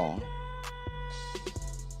saw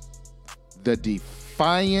the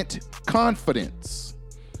defiant confidence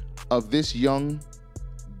of this young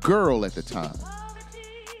girl at the time.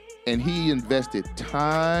 And he invested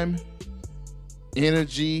time,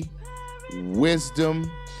 energy, wisdom,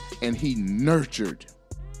 and he nurtured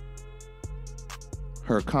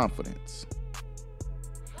her confidence.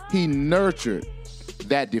 He nurtured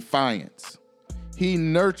that defiance. He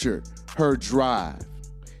nurtured her drive.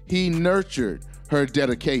 He nurtured her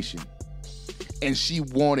dedication. And she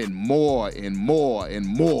wanted more and more and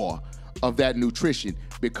more of that nutrition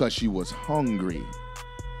because she was hungry.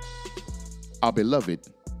 Our beloved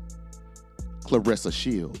Claressa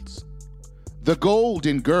Shields, the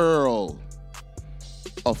golden girl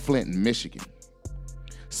of Flint, Michigan,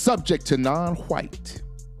 subject to non-white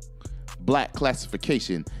black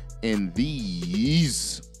classification in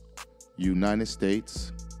these United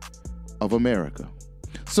States of America,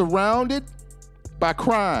 surrounded by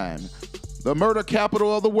crime, the murder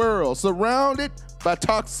capital of the world, surrounded by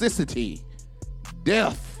toxicity,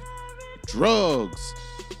 death, drugs,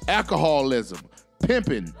 alcoholism,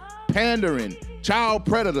 pimping, pandering, child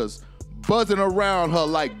predators buzzing around her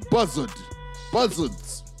like buzzards.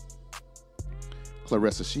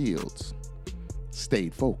 Claressa Shields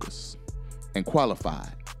stayed focused and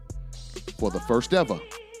qualified for the first ever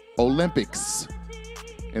Olympics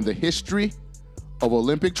in the history of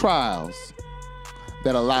Olympic trials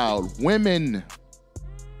that allowed women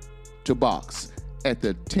to box at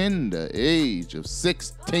the tender age of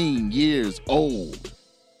 16 years old.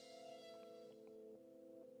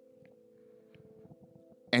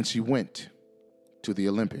 And she went to the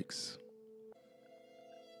Olympics.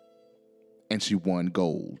 And she won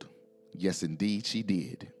gold. Yes, indeed, she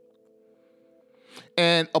did.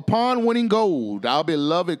 And upon winning gold, our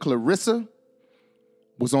beloved Claressa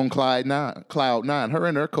was on cloud nine. Her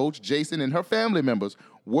and her coach, Jason, and her family members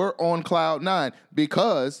were on cloud nine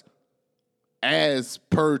because, as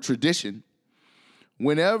per tradition,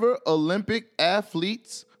 whenever Olympic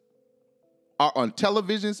athletes are on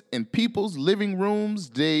televisions in people's living rooms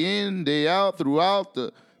day in, day out, throughout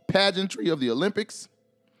the pageantry of the Olympics,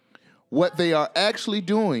 what they are actually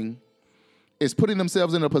doing is putting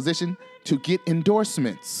themselves in a position to get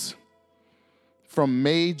endorsements from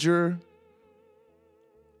major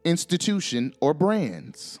institution or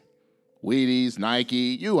brands. Wheaties,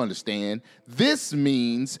 Nike, you understand. This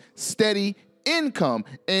means steady income.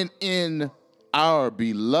 And in our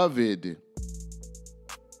beloved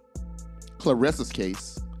Claressa's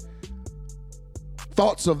case,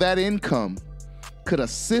 thoughts of that income could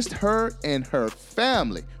assist her and her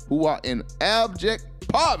family, who are in abject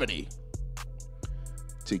poverty,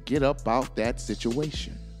 to get up out that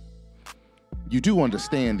situation. You do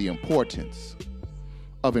understand the importance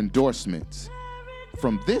of endorsements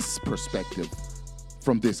from this perspective,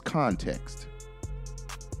 from this context.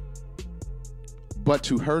 But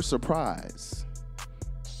to her surprise,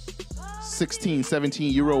 16,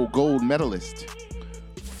 17-year-old gold medalist,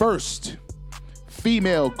 first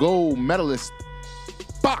female gold medalist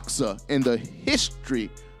boxer in the history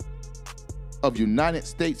of United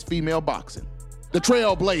States female boxing, the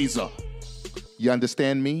trailblazer. You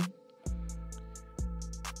understand me?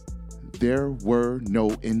 There were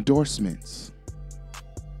no endorsements.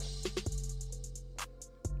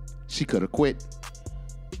 She could have quit.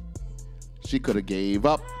 She could have gave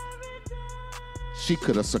up. She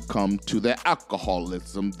could have succumbed to the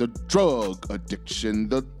alcoholism, the drug addiction,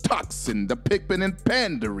 the toxin, the pimping and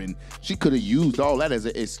pandering. She could have used all that as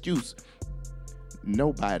an excuse.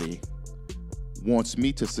 Nobody wants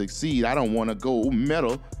me to succeed. I don't want a gold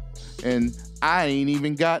medal, and I ain't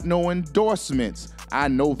even got no endorsements. I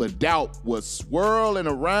know the doubt was swirling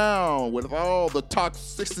around with all the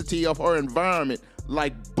toxicity of her environment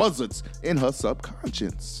like buzzards in her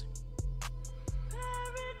subconscious.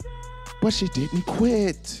 But she didn't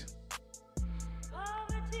quit.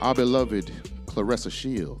 Our beloved Claressa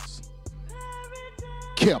Shields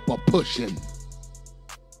kept a pushing.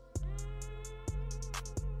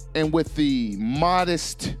 And with the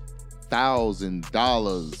modest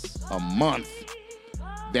 $1,000 a month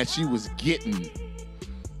that she was getting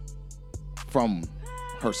from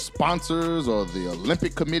her sponsors or the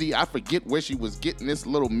Olympic Committee, I forget where she was getting this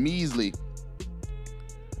little measly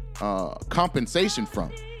compensation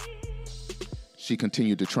from, she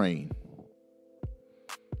continued to train.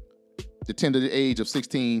 The tender age of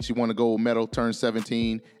 16, she won a gold medal, turned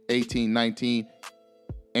 17, 18, 19,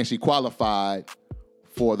 and she qualified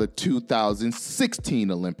for the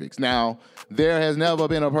 2016 Olympics. Now, there has never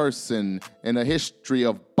been a person in the history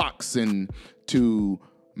of boxing to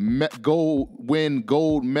win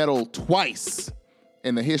gold medal twice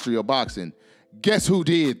in the history of boxing. Guess who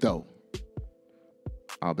did, though?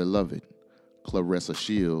 Our beloved Claressa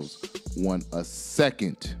Shields won a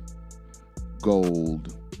second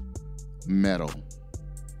gold medal.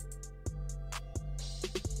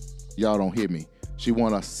 Y'all don't hear me. She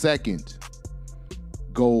won a second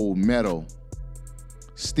gold medal.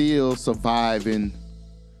 Still surviving,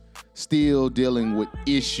 still dealing with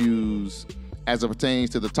issues as it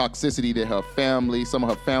pertains to the toxicity that her family, some of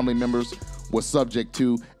her family members were subject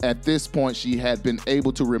to. At this point, she had been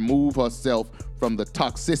able to remove herself from the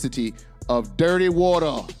toxicity of dirty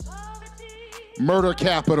water, murder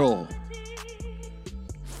capital,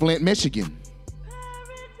 Flint, Michigan,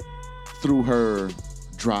 through her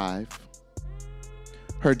drive,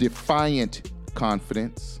 her defiant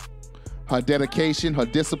confidence, her dedication, her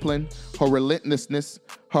discipline, her relentlessness,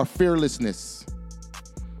 her fearlessness.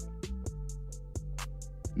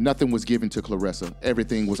 Nothing was given to Claressa.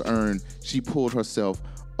 Everything was earned. She pulled herself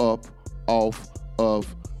up off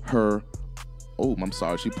of her,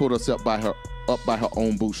 she pulled herself up by her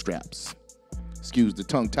own bootstraps. Excuse the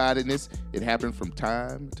tongue-tiedness. It happened from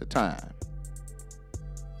time to time.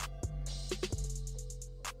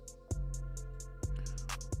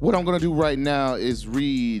 What I'm going to do right now is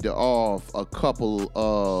read off a couple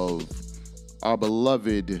of our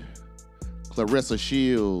beloved Claressa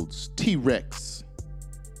Shields, T-Rex,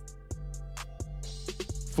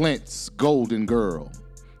 Flint's Golden Girl,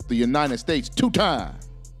 the United States two-time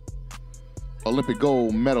Olympic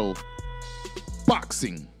gold medal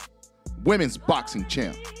boxing, women's boxing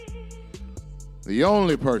champ. The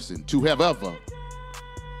only person to have ever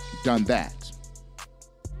done that.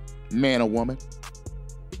 Man or woman.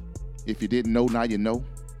 If you didn't know, now you know.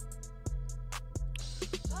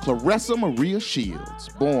 Claressa Maria Shields,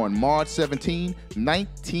 born March 17,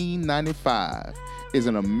 1995, is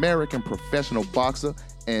an American professional boxer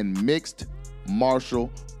and mixed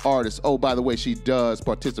martial artist. Oh, by the way, she does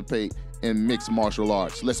participate in mixed martial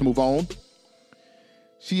arts. Let's move on.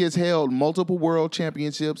 She has held multiple world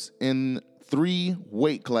championships in 3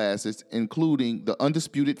 weight classes, including the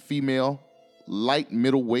undisputed female light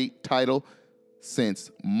middleweight title since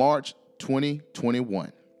March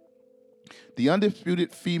 2021. The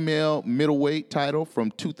undisputed female middleweight title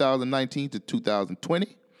from 2019 to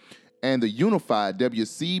 2020, and the unified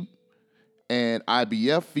WC and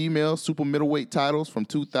IBF female super middleweight titles from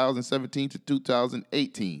 2017 to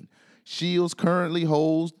 2018. Shields currently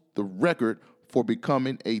holds the record for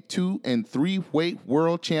becoming a 2 and 3 weight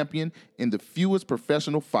world champion in the fewest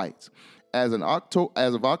professional fights. As of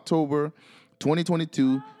October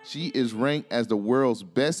 2022, she is ranked as the world's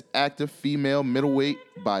best active female middleweight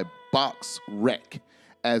by BoxRec,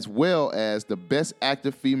 as well as the best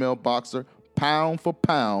active female boxer pound for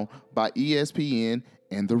pound by ESPN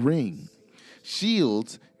and The Ring.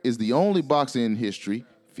 Shields is the only boxer in history,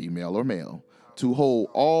 female or male, to hold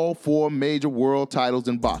all 4 major world titles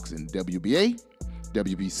in boxing: WBA,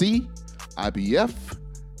 WBC, IBF,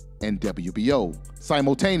 and WBO,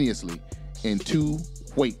 simultaneously in 2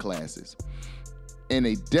 weight classes. In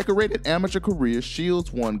a decorated amateur career,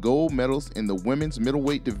 Shields won gold medals in the women's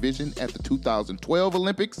middleweight division at the 2012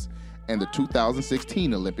 Olympics and the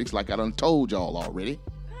 2016 Olympics, like I done told y'all already,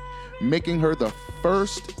 making her the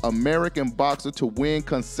first American boxer to win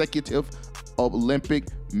consecutive Olympic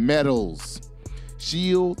medals.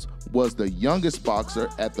 Shields was the youngest boxer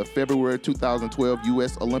at the February 2012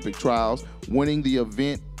 U.S. Olympic trials, winning the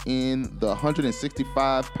event in the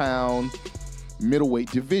 165-pound middleweight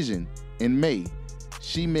division in May.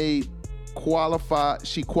 She qualified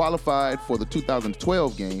for the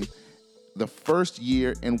 2012 Games, the first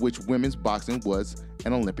year in which women's boxing was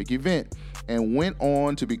an Olympic event, and went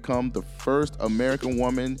on to become the first American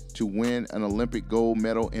woman to win an Olympic gold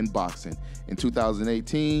medal in boxing. In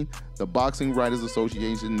 2018, the Boxing Writers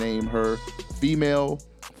Association named her Female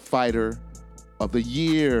Fighter of the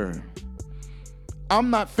Year. I'm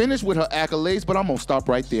not finished with her accolades, but I'm going to stop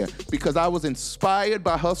right there because I was inspired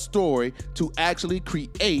by her story to actually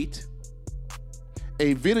create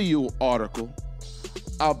a video article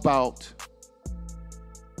about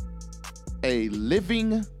a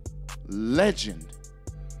living legend,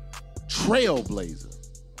 trailblazer,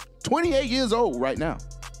 28 years old right now.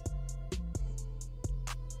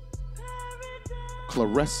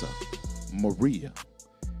 Claressa Maria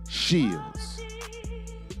Shields.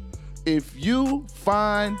 If you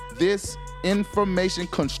find this information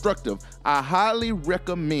constructive, I highly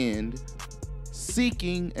recommend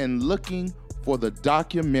seeking and looking for the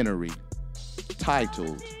documentary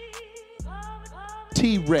titled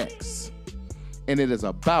T-Rex, and it is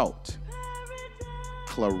about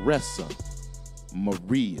Claressa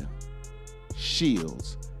Maria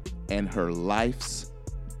Shields and her life's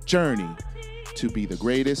journey to be the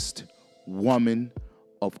greatest woman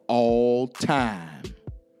of all time.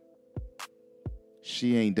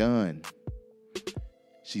 She ain't done.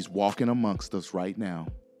 She's walking amongst us right now.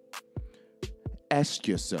 Ask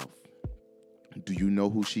yourself, do you know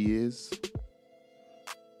who she is?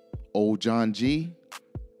 Old John G.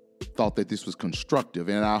 thought that this was constructive,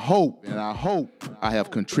 and I hope I have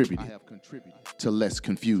contributed to less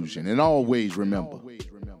confusion. And always remember,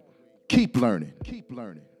 keep learning.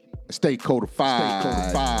 Stay codified.